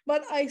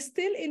but I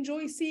still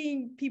enjoy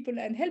seeing people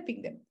and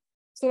helping them.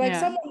 So like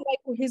someone like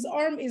his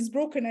arm is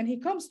broken and he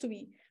comes to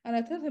me and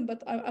I tell him,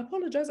 but I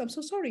apologize, I'm so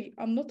sorry,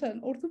 I'm not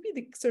an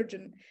orthopedic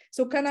surgeon.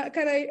 So can I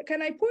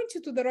point you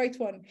to the right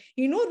one?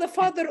 You know, the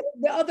father of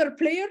the other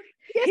player?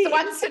 Yes, the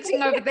one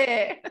sitting over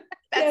there.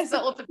 That's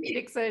the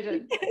orthopedic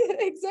surgeon.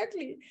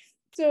 Exactly.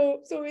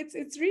 So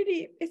it's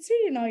really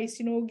nice,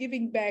 you know,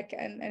 giving back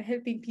and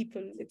helping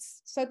people.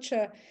 It's such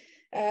a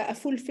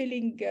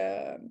fulfilling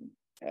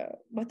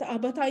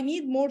But I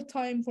need more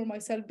time for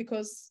myself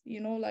because, you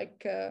know,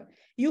 like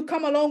you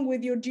come along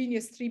with your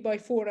genius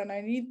 3x4, and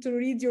I need to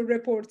read your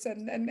reports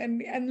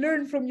and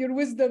learn from your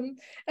wisdom.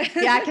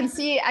 Yeah, I can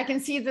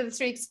see the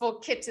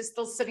 3x4 kit is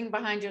still sitting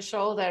behind your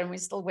shoulder, and we're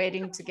still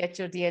waiting to get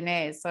your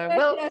DNA. So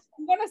well, yes,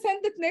 I'm gonna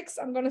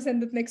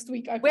send it next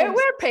week.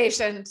 We're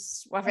patient,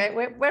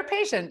 Wafaa. We're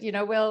patient. You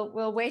know,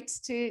 we'll wait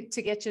to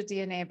get your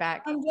DNA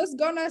back. I'm just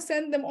gonna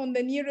send them on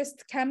the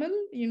nearest camel,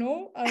 you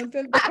know,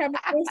 until the camel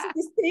goes to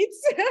the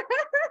States.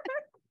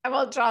 I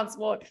will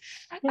transport.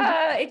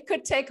 It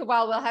could take a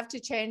while. We'll have to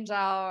change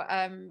our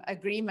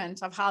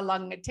agreement of how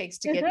long it takes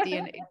to get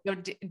your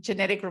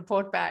genetic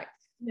report back.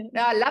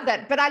 No, I love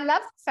that. But I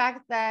love the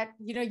fact that,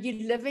 you know,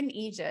 you live in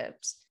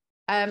Egypt.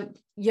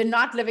 You're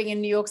not living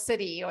in New York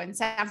City or in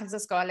San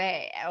Francisco,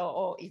 LA,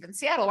 or even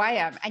Seattle, where I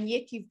am. And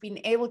yet you've been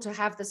able to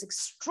have this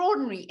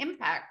extraordinary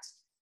impact.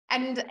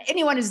 And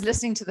anyone who's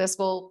listening to this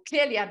will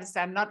clearly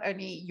understand not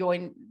only your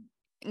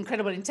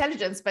incredible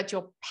intelligence, but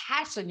your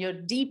passion, your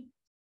deep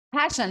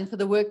passion for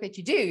the work that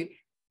you do.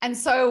 And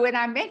so when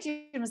I met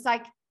you, it was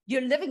like, you're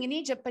living in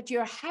Egypt, but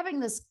you're having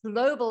this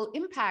global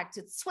impact.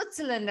 It's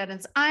Switzerland, and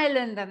it's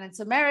Ireland, and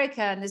it's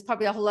America, and there's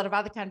probably a whole lot of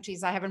other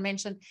countries I haven't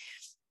mentioned.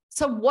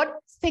 So what do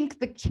you think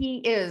the key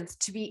is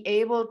to be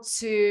able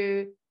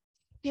to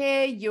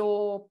share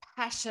your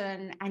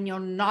passion and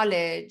your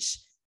knowledge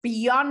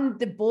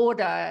beyond the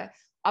border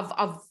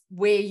of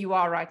where you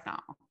are right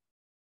now?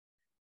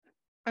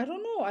 I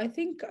don't know. I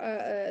think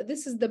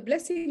this is the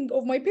blessing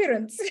of my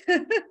parents.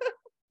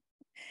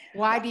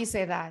 Why do you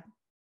say that?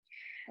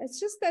 It's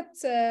just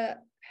that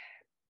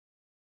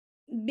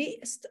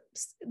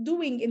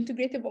doing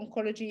integrative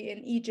oncology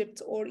in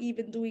Egypt, or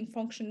even doing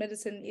functional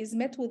medicine, is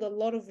met with a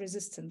lot of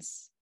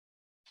resistance.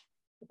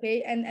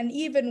 Okay, and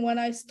even when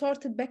I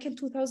started back in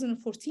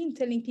 2014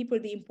 telling people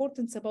the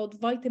importance about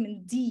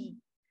vitamin D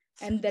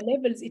and the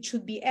levels it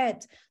should be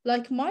at,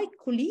 like my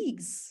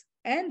colleagues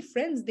and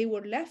friends, they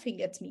were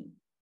laughing at me.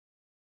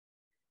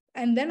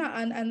 And then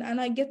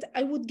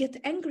I would get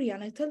angry,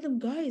 and I tell them,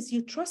 guys,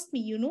 you trust me,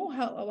 you know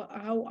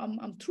how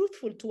I'm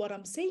truthful to what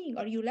I'm saying.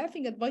 Are you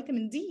laughing at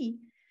vitamin D?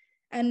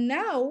 And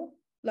now,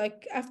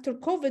 like after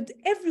COVID,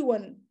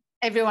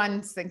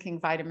 everyone's thinking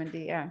vitamin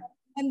D, yeah.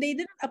 And they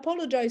didn't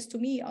apologize to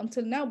me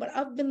until now, but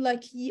I've been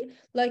like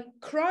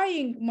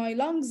crying my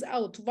lungs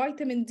out.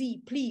 Vitamin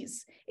D,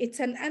 please. It's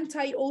an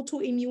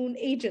anti-autoimmune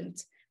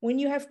agent. When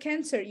you have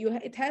cancer,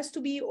 it has to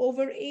be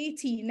over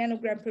 80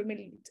 nanogram per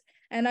milliliter.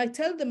 And I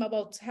tell them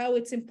about how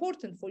it's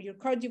important for your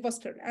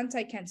cardiovascular,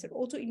 anti-cancer,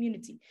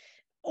 autoimmunity,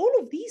 all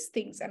of these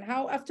things, and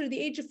how after the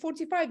age of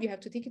 45, you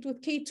have to take it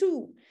with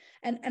K2,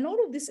 and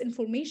all of this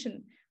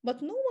information,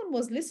 but no one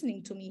was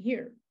listening to me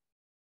here.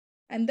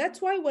 And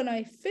that's why when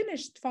I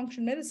finished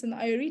functional medicine,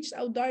 I reached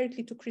out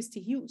directly to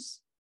Christy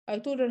Hughes. I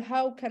told her,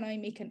 how can I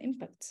make an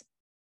impact?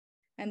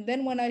 And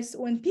then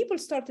when people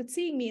started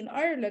seeing me in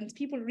Ireland,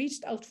 people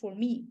reached out for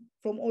me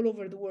from all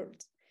over the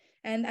world.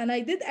 And I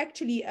did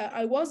actually,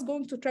 I was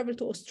going to travel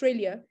to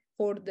Australia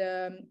for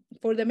the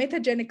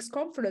Metagenics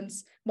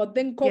conference, but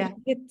then COVID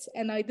hit,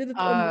 and I did it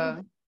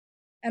online.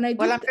 And I'm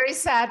very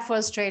sad for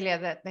Australia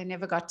that they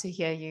never got to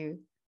hear you.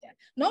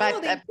 No,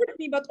 they heard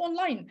me, but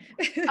online.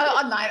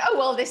 Online. Oh,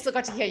 well, they still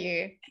got to hear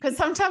you, because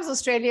sometimes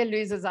Australia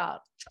loses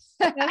out.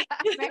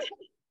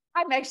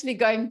 I'm actually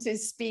going to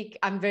speak.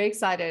 I'm very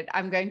excited.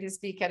 I'm going to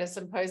speak at a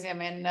symposium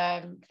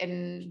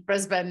in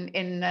Brisbane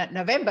in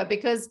November,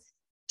 because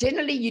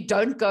generally you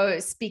don't go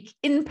speak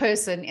in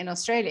person in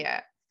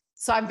Australia.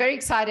 So I'm very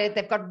excited.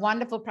 They've got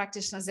wonderful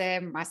practitioners there.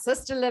 My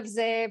sister lives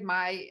there.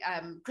 My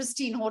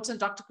Christine Horton,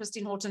 Dr.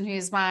 Christine Horton, who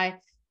is my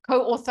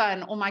co-author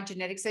in all my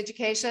genetics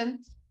education,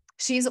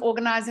 she's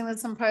organizing the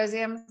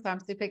symposium. So I'm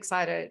super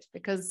excited,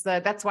 because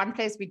that's one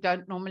place we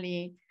don't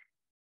normally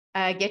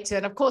get to.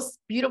 And of course,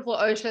 beautiful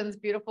oceans,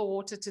 beautiful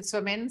water to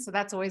swim in. So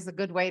that's always a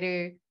good way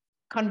to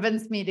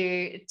convince me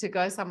to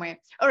go somewhere.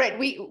 All right,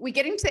 we're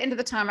getting to the end of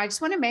the time. I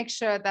just want to make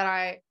sure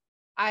that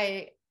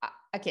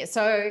okay,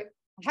 so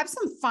I have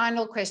some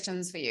final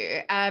questions for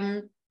you.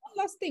 One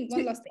last thing.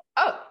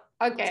 Oh,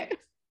 okay.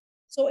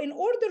 So in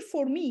order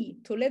for me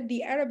to let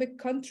the Arabic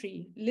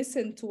country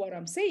listen to what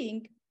I'm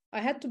saying,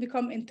 I had to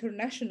become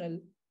international.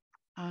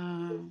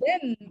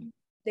 Then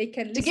they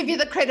can listen. To give you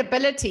the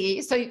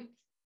credibility. So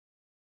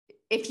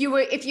if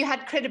you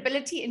had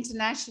credibility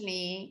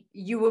internationally,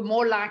 you were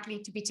more likely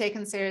to be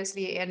taken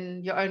seriously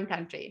in your own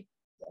country.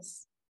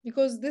 Yes,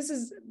 because this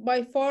is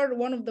by far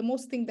one of the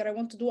most things that I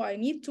want to do. I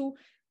need to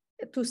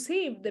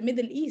save the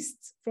Middle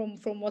East from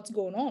what's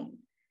going on.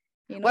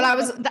 You know?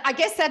 Well, I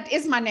guess that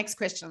is my next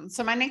question.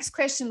 So my next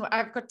question,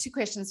 I've got two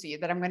questions for you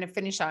that I'm going to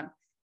finish on.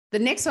 The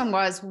next one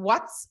was,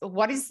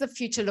 what is the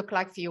future look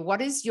like for you?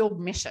 What is your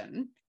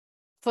mission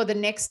for the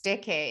next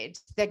decade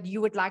that you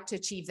would like to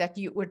achieve, that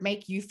you would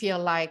make you feel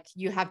like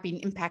you have been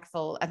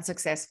impactful and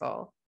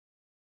successful?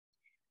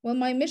 Well,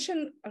 my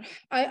mission,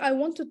 I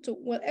wanted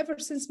to, ever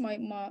since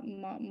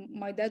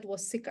my dad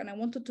was sick, and I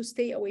wanted to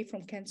stay away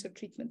from cancer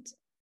treatment.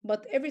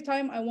 But every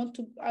time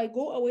I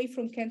go away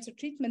from cancer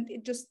treatment,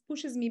 it just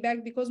pushes me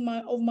back because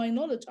of my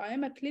knowledge. I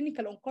am a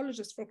clinical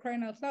oncologist, for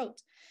crying out loud.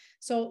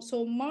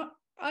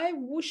 I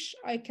wish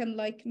I can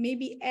like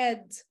maybe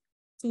add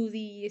to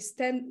the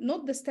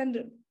not the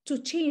standard,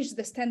 to change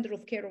the standard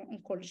of care on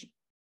oncology.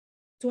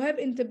 To have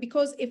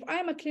because if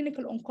I'm a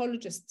clinical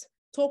oncologist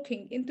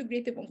talking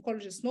integrative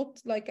oncologist, not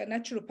like a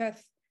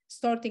naturopath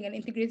starting an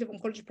integrative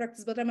oncology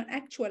practice, but I'm an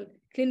actual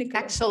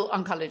clinical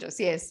oncologist,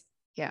 yes.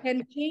 Yeah.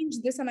 Can change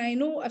this. And I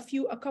know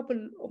a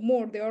couple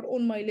more, they are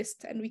on my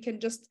list, and we can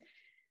just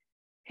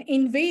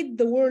invade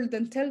the world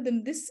and tell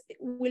them this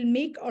will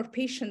make our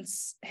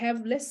patients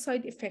have less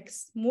side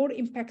effects, more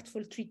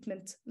impactful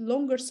treatment,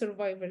 longer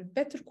survival,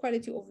 better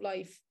quality of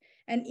life.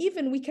 And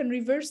even we can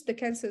reverse the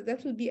cancer.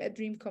 That will be a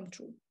dream come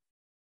true.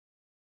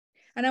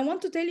 And I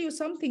want to tell you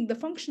something, the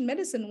functional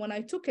medicine, when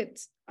I took it,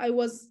 I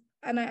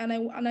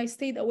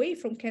stayed away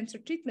from cancer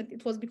treatment.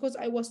 It was because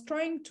I was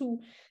trying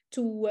to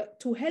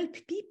help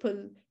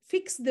people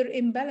fix their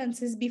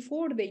imbalances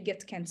before they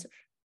get cancer.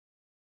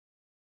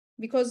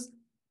 Because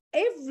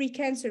every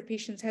cancer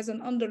patient has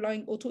an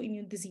underlying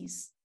autoimmune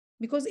disease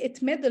because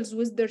it meddles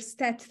with their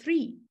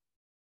STAT3.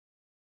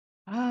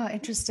 Ah,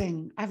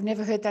 interesting. I've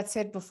never heard that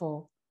said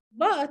before.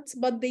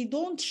 But they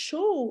don't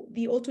show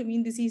the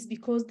autoimmune disease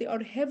because they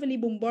are heavily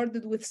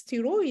bombarded with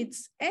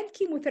steroids and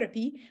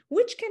chemotherapy,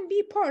 which can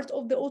be part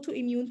of the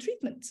autoimmune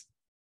treatment.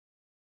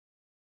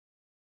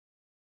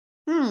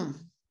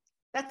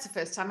 That's the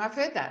first time I've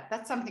heard that.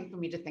 That's something for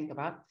me to think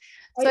about.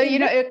 So,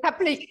 a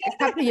couple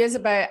of years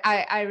ago,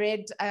 I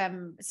read,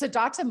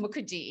 Siddhartha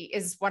Mukherjee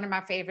is one of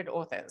my favorite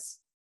authors.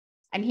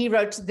 And he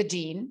wrote The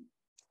Gene.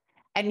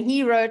 And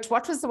he wrote,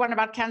 what was the one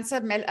about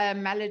cancer?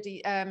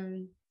 Malady,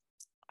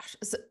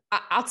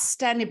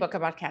 outstanding book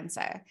about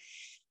cancer.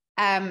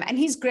 And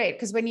he's great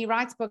because when he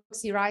writes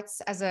books, he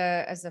writes as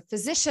a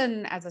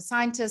physician, as a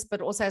scientist,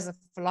 but also as a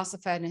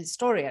philosopher and a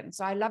historian.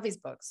 So I love his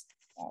books.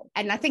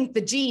 And I think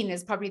The Gene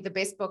is probably the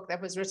best book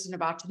that was written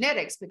about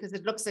genetics because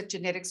it looks at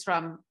genetics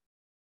from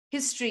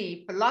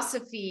history,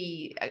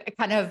 philosophy,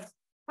 kind of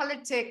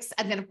politics,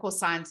 and then of course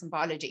science and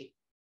biology.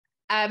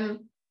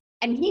 And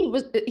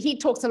he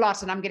talks a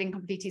lot, and I'm getting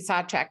completely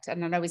sidetracked,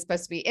 and I know we're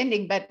supposed to be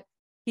ending, but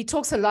he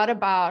talks a lot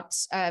about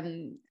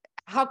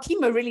how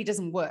chemo really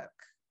doesn't work.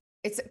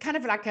 It's kind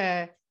of like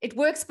it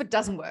works but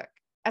doesn't work.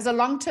 As a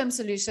long-term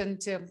solution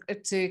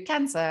to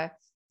cancer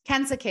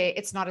care,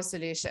 it's not a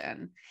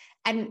solution.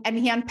 And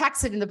he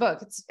unpacks it in the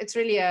book. It's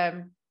really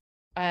a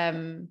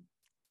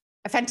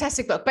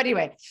fantastic book. But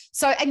anyway,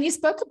 and you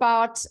spoke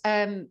about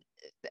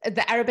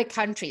the Arabic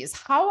countries.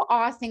 How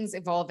are things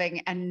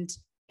evolving? And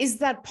is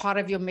that part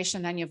of your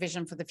mission and your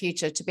vision for the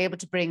future, to be able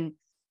to bring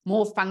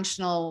more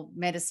functional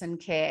medicine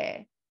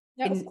care?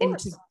 Of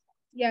course.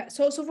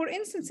 So for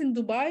instance, in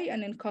Dubai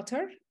and in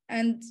Qatar,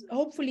 and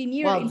hopefully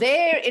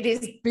there it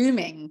is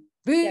booming.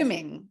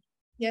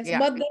 Yes,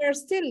 but they are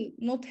still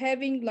not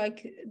having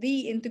like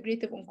the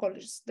integrative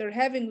oncologists. They're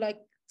having like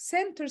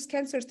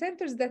cancer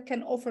centers that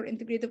can offer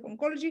integrative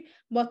oncology,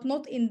 but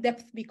not in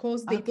depth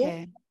because they don't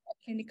have a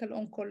clinical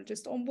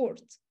oncologist on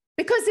board.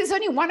 Because there's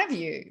only one of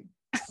you.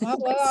 Well,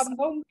 I'm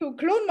going to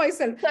clone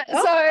myself.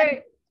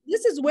 So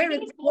this is where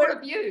it's more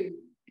of you.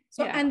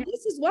 So, and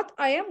this is what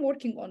I am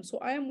working on. So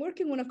I am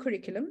working on a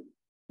curriculum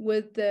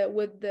with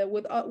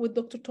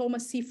Dr.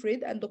 Thomas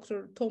Seafried and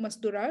Dr. Thomas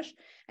Duraj,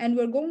 and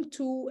we're going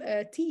to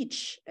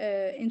teach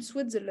in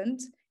Switzerland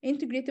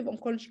integrative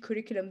oncology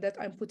curriculum that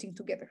I'm putting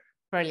together.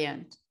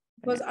 Brilliant.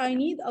 Because I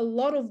need a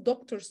lot of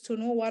doctors to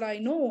know what I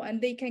know,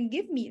 and they can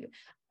give me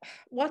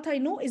what I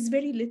know is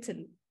very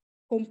little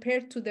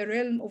compared to the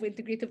realm of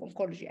integrative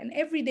oncology. And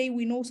every day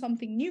we know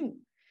something new.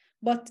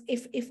 But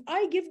if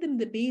I give them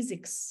the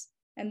basics,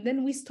 and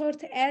then we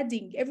start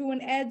adding,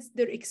 everyone adds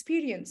their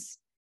experience,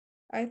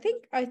 I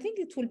think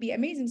it will be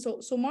amazing.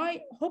 So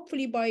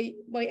hopefully by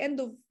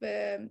end of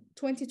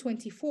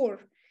 2024,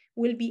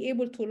 we'll be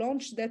able to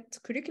launch that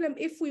curriculum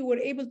if we were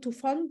able to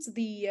fund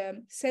the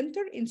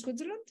center in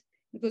Switzerland,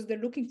 because they're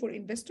looking for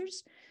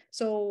investors.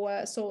 So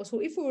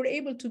if we were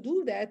able to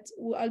do that,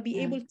 I'll be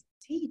able to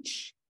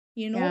teach,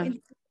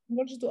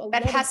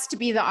 that has to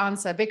be the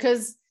answer,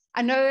 because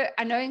I know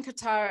in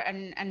Qatar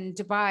and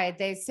Dubai,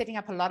 they're setting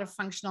up a lot of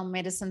functional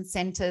medicine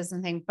centers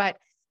and things, but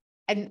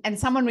and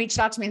someone reached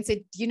out to me and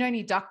said, do you know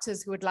any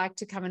doctors who would like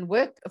to come and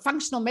work,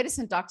 functional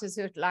medicine doctors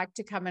who would like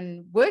to come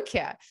and work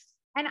here?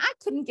 And I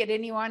couldn't get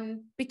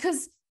anyone,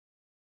 because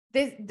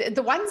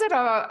the ones that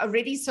are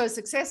already so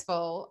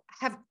successful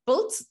have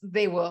built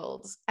their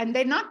worlds, and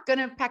they're not going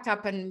to pack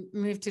up and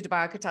move to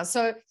Dubai or Qatar.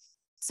 So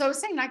I was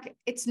saying, like,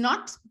 it's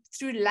not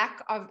through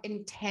lack of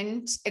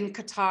intent in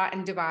Qatar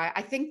and Dubai.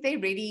 I think they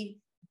really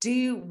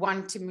do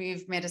want to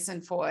move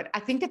medicine forward. I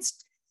think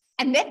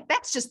and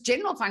that's just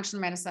general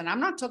functional medicine. I'm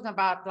not talking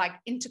about like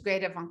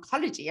integrative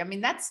oncology. I mean,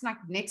 that's like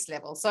next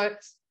level. So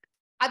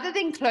other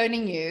than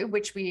cloning you,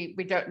 which we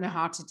don't know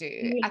how to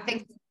do, I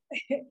think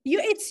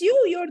you're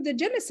the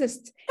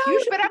geneticist. No,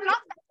 but I'm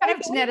not that kind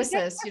of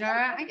geneticist,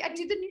 I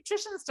do the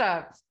nutrition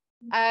stuff.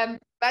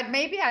 But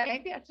maybe I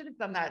should have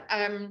done that.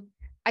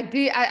 I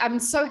do. I'm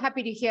so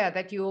happy to hear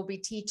that you will be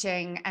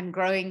teaching and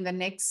growing the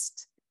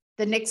next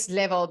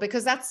level,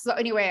 because that's the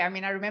only way. I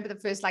mean, I remember the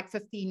first like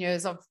 15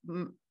 years of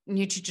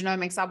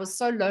nutrigenomics, I was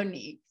so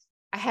lonely.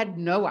 I had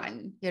no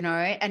one, you know,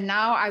 and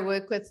now I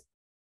work with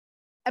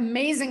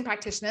amazing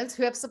practitioners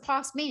who have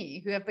surpassed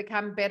me, who have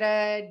become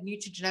better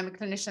nutrigenomic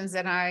clinicians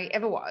than I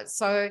ever was.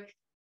 So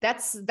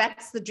that's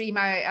the dream.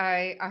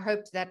 I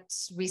hope that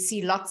we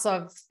see lots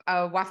of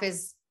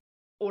Wafaas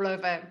all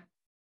over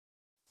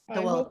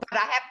the world. But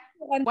I have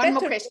one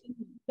more question.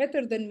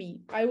 Better than me.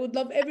 I would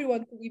love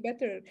everyone to be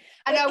better.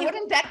 I know,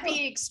 wouldn't that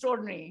be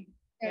extraordinary?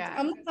 Yes,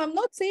 Yeah. I'm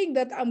not saying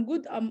that I'm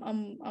good.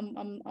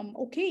 I'm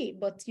okay,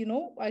 but you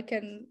know, I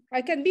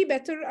can be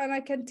better, and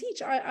I can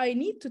teach. I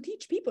need to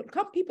teach people.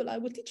 Come, people, I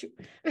will teach you.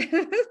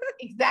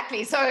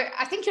 Exactly. So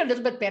I think you're a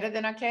little bit better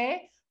than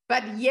okay.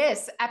 But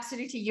yes,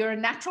 absolutely. You're a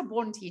natural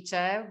born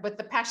teacher with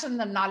the passion,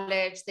 the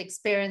knowledge, the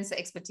experience, the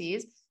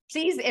expertise.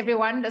 Please,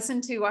 everyone,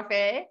 listen to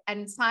Wafaa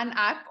and sign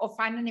up or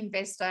find an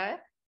investor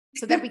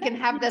so that we can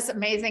have this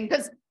amazing,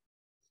 because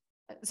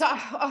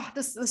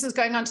this is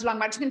going on too long,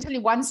 but I'm going to tell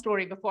you one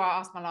story before I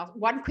ask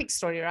one quick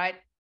story, right?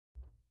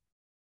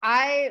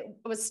 I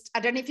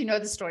don't know if you know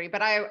the story,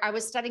 but I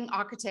was studying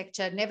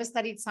architecture, never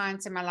studied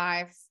science in my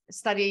life,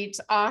 studied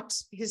art,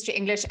 history,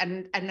 English,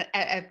 and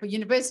for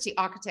university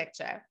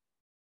architecture.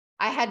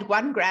 I had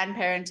one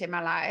grandparent in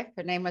my life.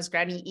 Her name was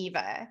Granny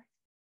Eva,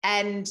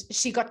 and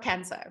she got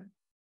cancer.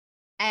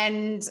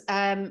 And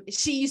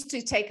she used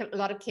to take a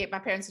lot of care. My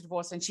parents were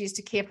divorced, and she used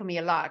to care for me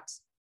a lot.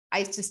 I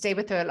used to stay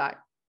with her a lot.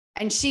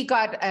 And she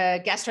got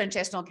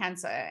gastrointestinal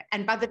cancer.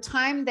 And by the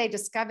time they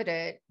discovered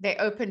it, they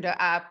opened her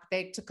up,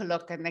 they took a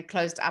look, and they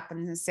closed up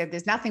and said,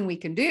 there's nothing we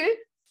can do.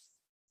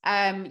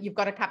 You've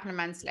got a couple of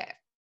months left.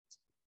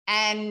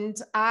 And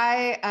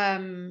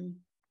I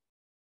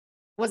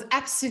was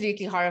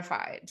absolutely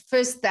horrified.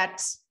 First,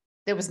 that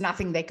there was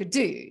nothing they could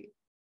do.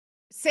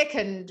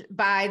 Second,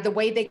 by the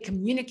way they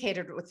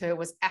communicated with her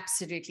was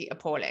absolutely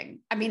appalling.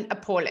 I mean,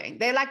 appalling.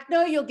 They're like,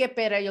 no, you'll get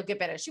better, you'll get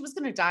better. She was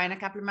going to die in a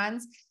couple of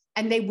months,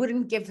 and they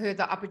wouldn't give her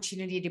the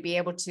opportunity to be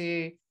able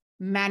to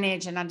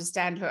manage and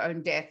understand her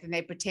own death. And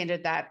they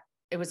pretended that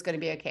it was going to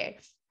be okay.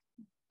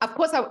 Of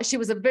course, she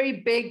was a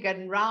very big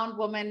and round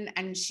woman,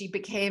 and she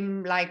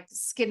became like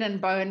skin and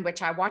bone,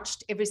 which I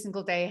watched every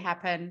single day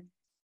happen.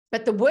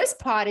 But the worst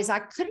part is I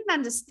couldn't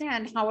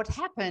understand how it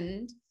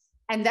happened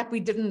and that we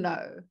didn't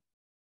know,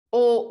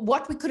 or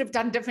what we could have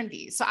done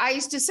differently. So I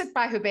used to sit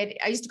by her bed.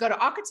 I used to go to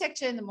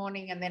architecture in the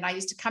morning, and then I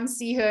used to come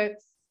see her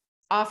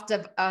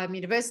after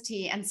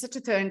university and sit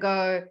with her and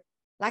go,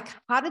 like,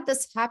 how did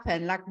this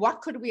happen? Like,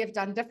 what could we have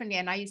done differently?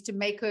 And I used to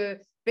make her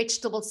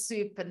vegetable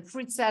soup and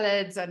fruit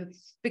salads, and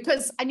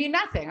because I knew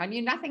nothing.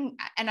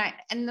 And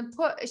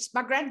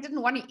my grand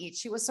didn't want to eat.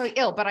 She was so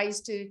ill, but I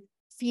used to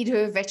feed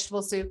her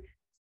vegetable soup.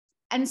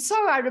 And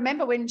so I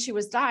remember when she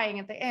was dying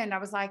at the end, I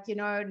was like, you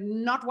know,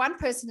 not one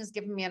person has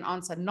given me an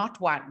answer, not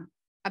one,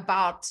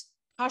 about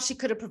how she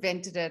could have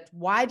prevented it.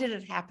 Why did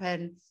it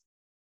happen?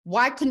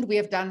 Why couldn't we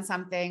have done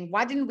something?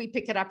 Why didn't we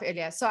pick it up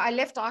earlier? So I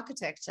left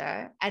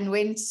architecture and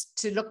went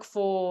to look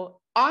for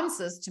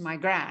answers to my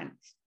gran.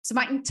 So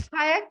my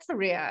entire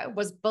career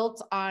was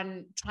built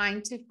on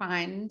trying to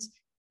find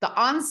the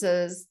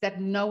answers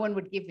that no one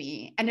would give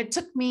me. And it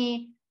took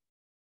me,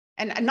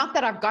 and not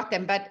that I've got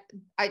them, but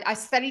I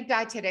studied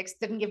dietetics,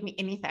 didn't give me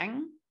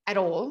anything at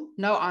all,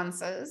 no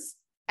answers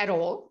at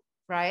all,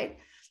 right?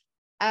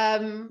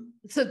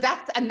 So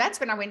that's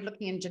when I went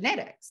looking in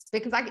genetics,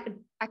 because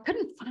I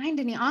couldn't find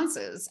any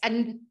answers.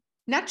 And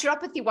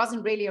naturopathy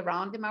wasn't really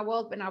around in my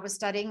world when I was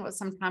studying. It was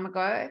some time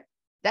ago.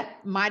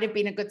 That might have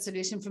been a good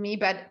solution for me.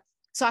 But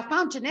so I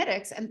found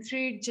genetics, and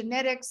through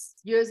genetics,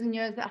 years and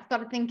years, I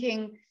started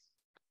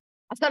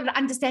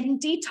understanding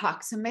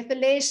detox and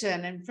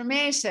methylation and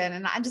inflammation,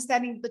 and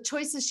understanding the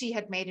choices she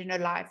had made in her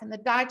life and the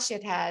diet she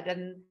had had.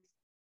 And,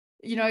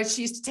 you know,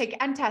 she used to take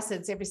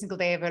antacids every single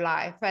day of her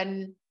life.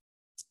 And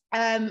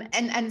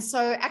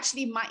so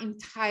actually my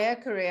entire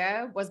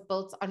career was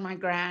built on my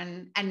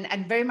gran,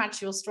 and very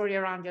much your story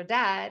around your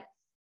dad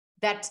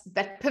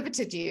that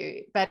pivoted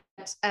you. But,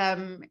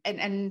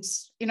 and,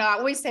 you know, I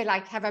always say,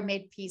 like, have I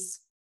made peace?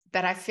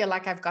 That I feel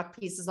like I've got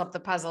pieces of the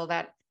puzzle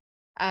that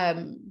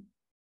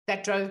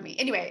drove me.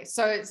 Anyway,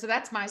 so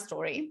that's my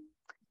story.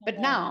 But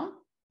now,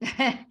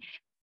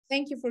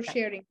 thank you for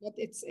sharing.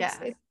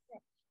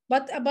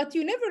 But but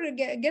you never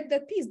get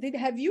that piece.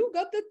 Have you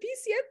got that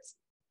piece yet?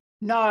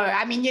 No,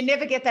 I mean, you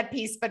never get that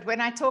piece. But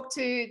when I talk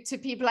to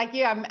people like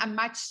you, I'm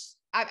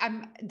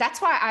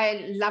that's why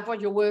I love what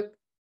your work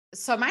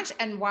so much,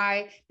 and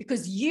why,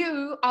 because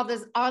you are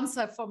the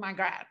answer for my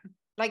gran.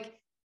 Like,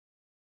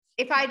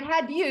 if I'd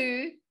had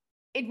you,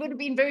 it would have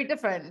been very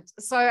different.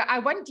 So I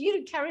want you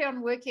to carry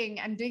on working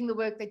and doing the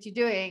work that you're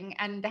doing,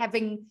 and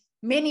having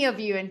many of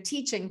you and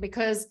teaching,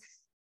 because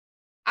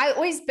I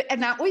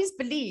always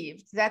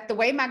believed that the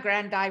way my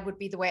grand died would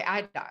be the way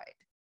I died,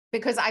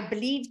 because I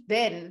believed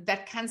then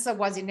that cancer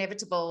was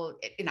inevitable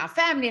in our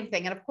family and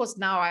thing. And of course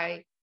now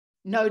I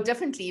know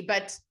differently,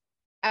 but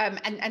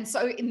and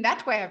so in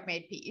that way I've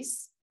made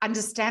peace.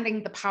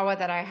 understanding the power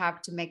that I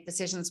have to make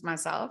decisions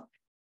myself.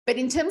 But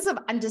in terms of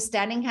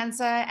understanding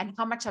cancer and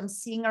how much I'm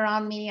seeing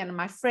around me and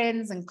my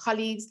friends and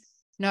colleagues,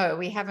 no,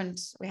 we haven't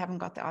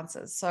got the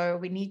answers. So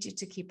we need you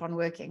to keep on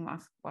working,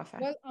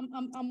 Wafaa. Well,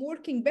 I'm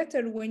working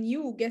better when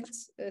you get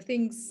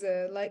things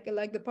like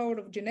the power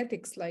of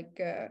genetics.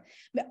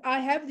 I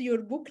have your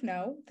book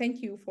now.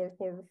 Thank you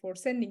for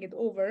sending it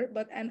over.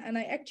 But and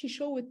I actually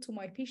show it to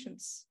my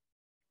patients.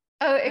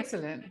 Oh,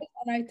 excellent.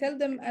 And I tell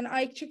them, and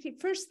I check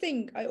it. First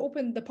thing, I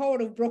opened the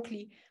power of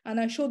broccoli and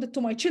I showed it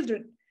to my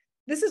children.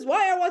 This is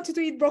why I want you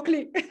to eat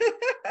broccoli.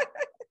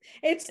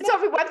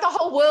 So we want the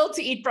whole world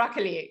to eat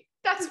broccoli.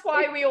 That's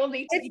why we all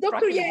need to eat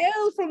broccoli. It's Dr.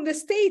 Yael from the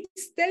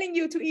States telling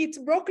you to eat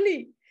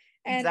broccoli.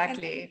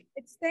 Exactly. And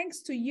it's thanks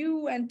to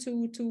you and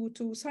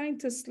to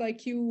scientists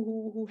like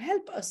you who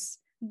help us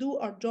do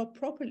our job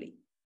properly.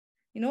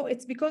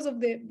 It's because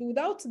of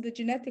without the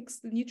genetics,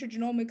 the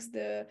nutrigenomics,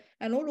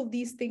 and all of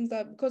these things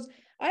because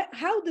I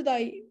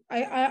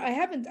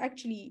haven't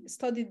actually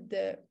studied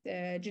the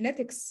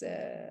genetics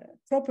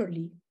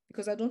properly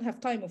because I don't have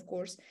time, of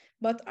course,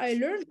 but I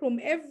learn from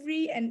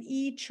every and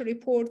each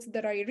report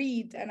that I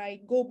read, and I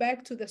go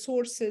back to the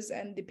sources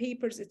and the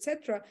papers,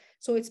 etc.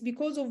 So it's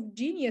because of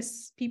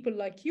genius people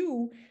like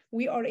you,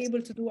 we are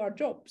able to do our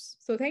jobs.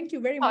 So thank you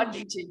very much.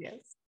 Hardly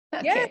genius.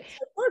 Okay. Yes,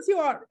 of course you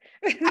are.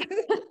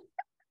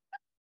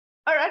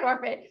 All right,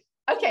 Wafaa.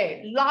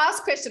 Okay,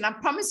 last question. I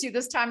promise you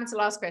this time it's the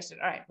last question.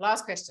 All right,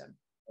 last question.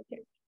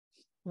 Okay.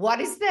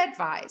 What is the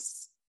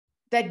advice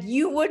that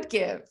you would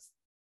give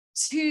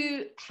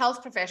to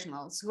health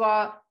professionals who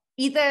are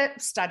either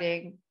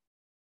studying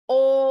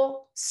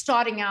or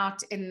starting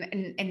out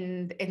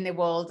in their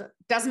world?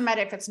 Doesn't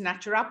matter if it's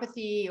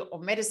naturopathy or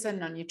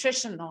medicine or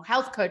nutrition or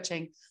health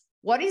coaching.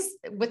 What is,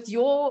 with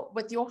your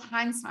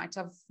hindsight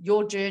of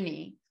your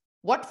journey,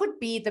 what would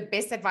be the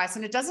best advice?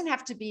 And it doesn't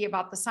have to be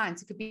about the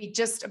science. It could be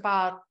just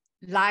about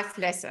life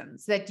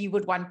lessons that you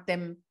would want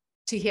them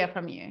to hear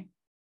from you.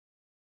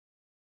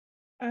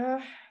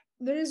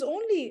 There is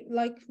only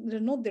I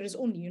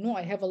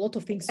have a lot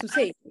of things to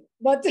say,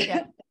 but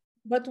yeah.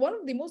 But one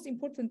of the most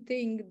important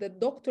thing, that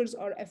doctors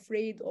are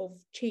afraid of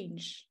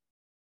change,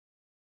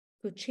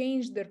 to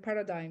change their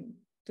paradigm,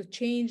 to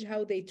change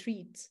how they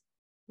treat,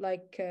 add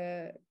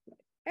a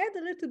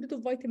little bit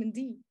of vitamin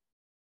D,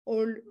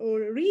 or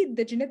read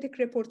the genetic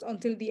report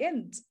until the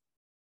end,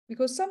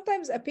 because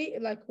sometimes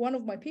one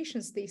of my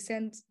patients, they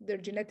send their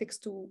genetics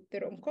to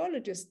their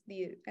oncologist,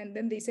 and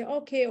then they say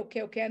okay,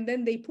 and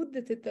then they put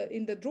it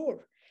in the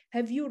drawer.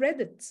 Have you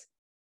read it?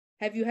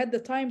 Have you had the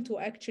time to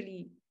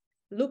actually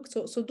look?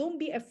 So don't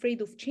be afraid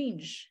of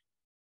change,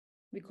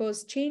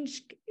 because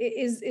change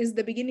is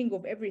the beginning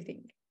of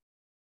everything,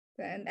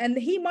 and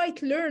he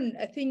might learn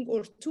a thing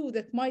or two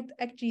that might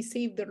actually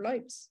save their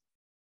lives.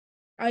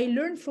 I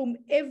learn from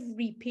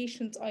every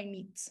patient I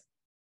meet.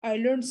 I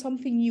learn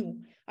something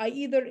new. I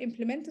either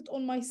implement it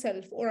on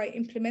myself or I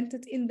implement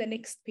it in the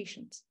next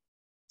patient.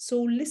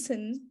 So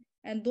listen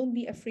and don't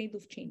be afraid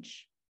of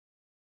change.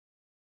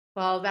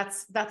 Well,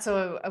 that's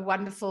a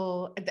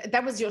wonderful,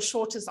 that was your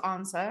shortest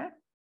answer.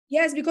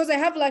 Yes, because I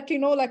have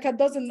a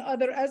dozen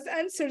other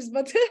answers,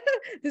 but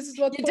this is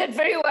what you did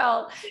very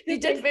well. You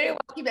did very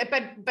well,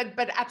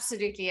 but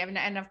absolutely. I mean,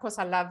 and of course,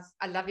 I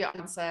love your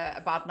answer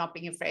about not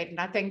being afraid. And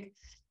I think,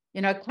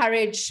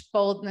 courage,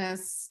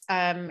 boldness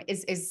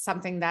is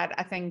something that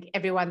I think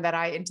everyone that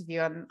I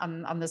interview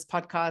on this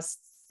podcast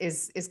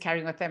is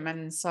carrying with them,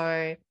 and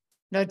so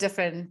no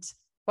different.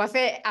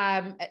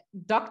 Wafaa,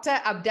 Dr.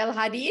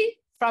 Abdel-Hadi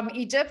from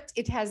Egypt,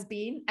 it has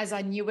been, as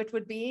I knew it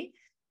would be,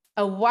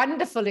 a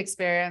wonderful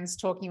experience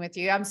talking with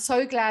you. I'm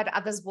so glad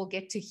others will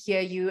get to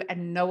hear you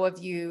and know of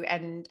you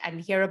and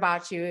hear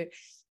about you.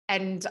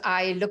 And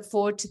I look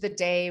forward to the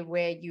day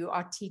where you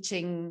are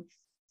teaching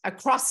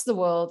across the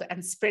world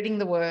and spreading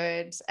the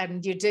word,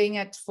 and you're doing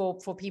it for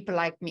people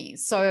like me.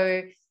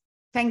 So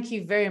thank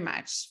you very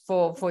much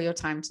for your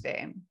time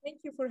today. Thank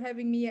you for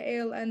having me,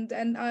 Yael, and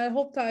I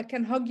hope that I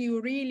can hug you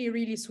really,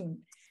 really soon.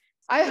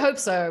 I hope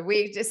so.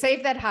 We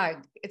save that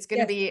hug. It's going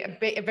to be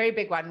a very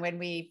big one when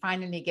we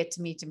finally get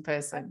to meet in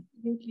person.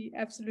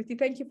 Absolutely.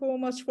 Thank you so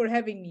much for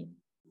having me.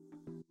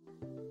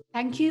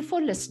 Thank you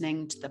for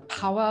listening to the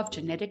Power of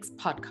Genetics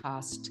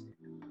podcast,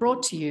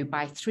 brought to you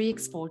by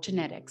 3x4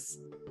 Genetics.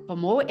 For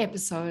more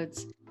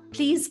episodes,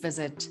 please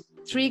visit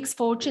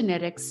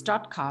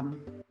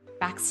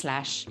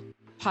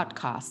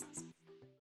 3x4genetics.com/podcasts.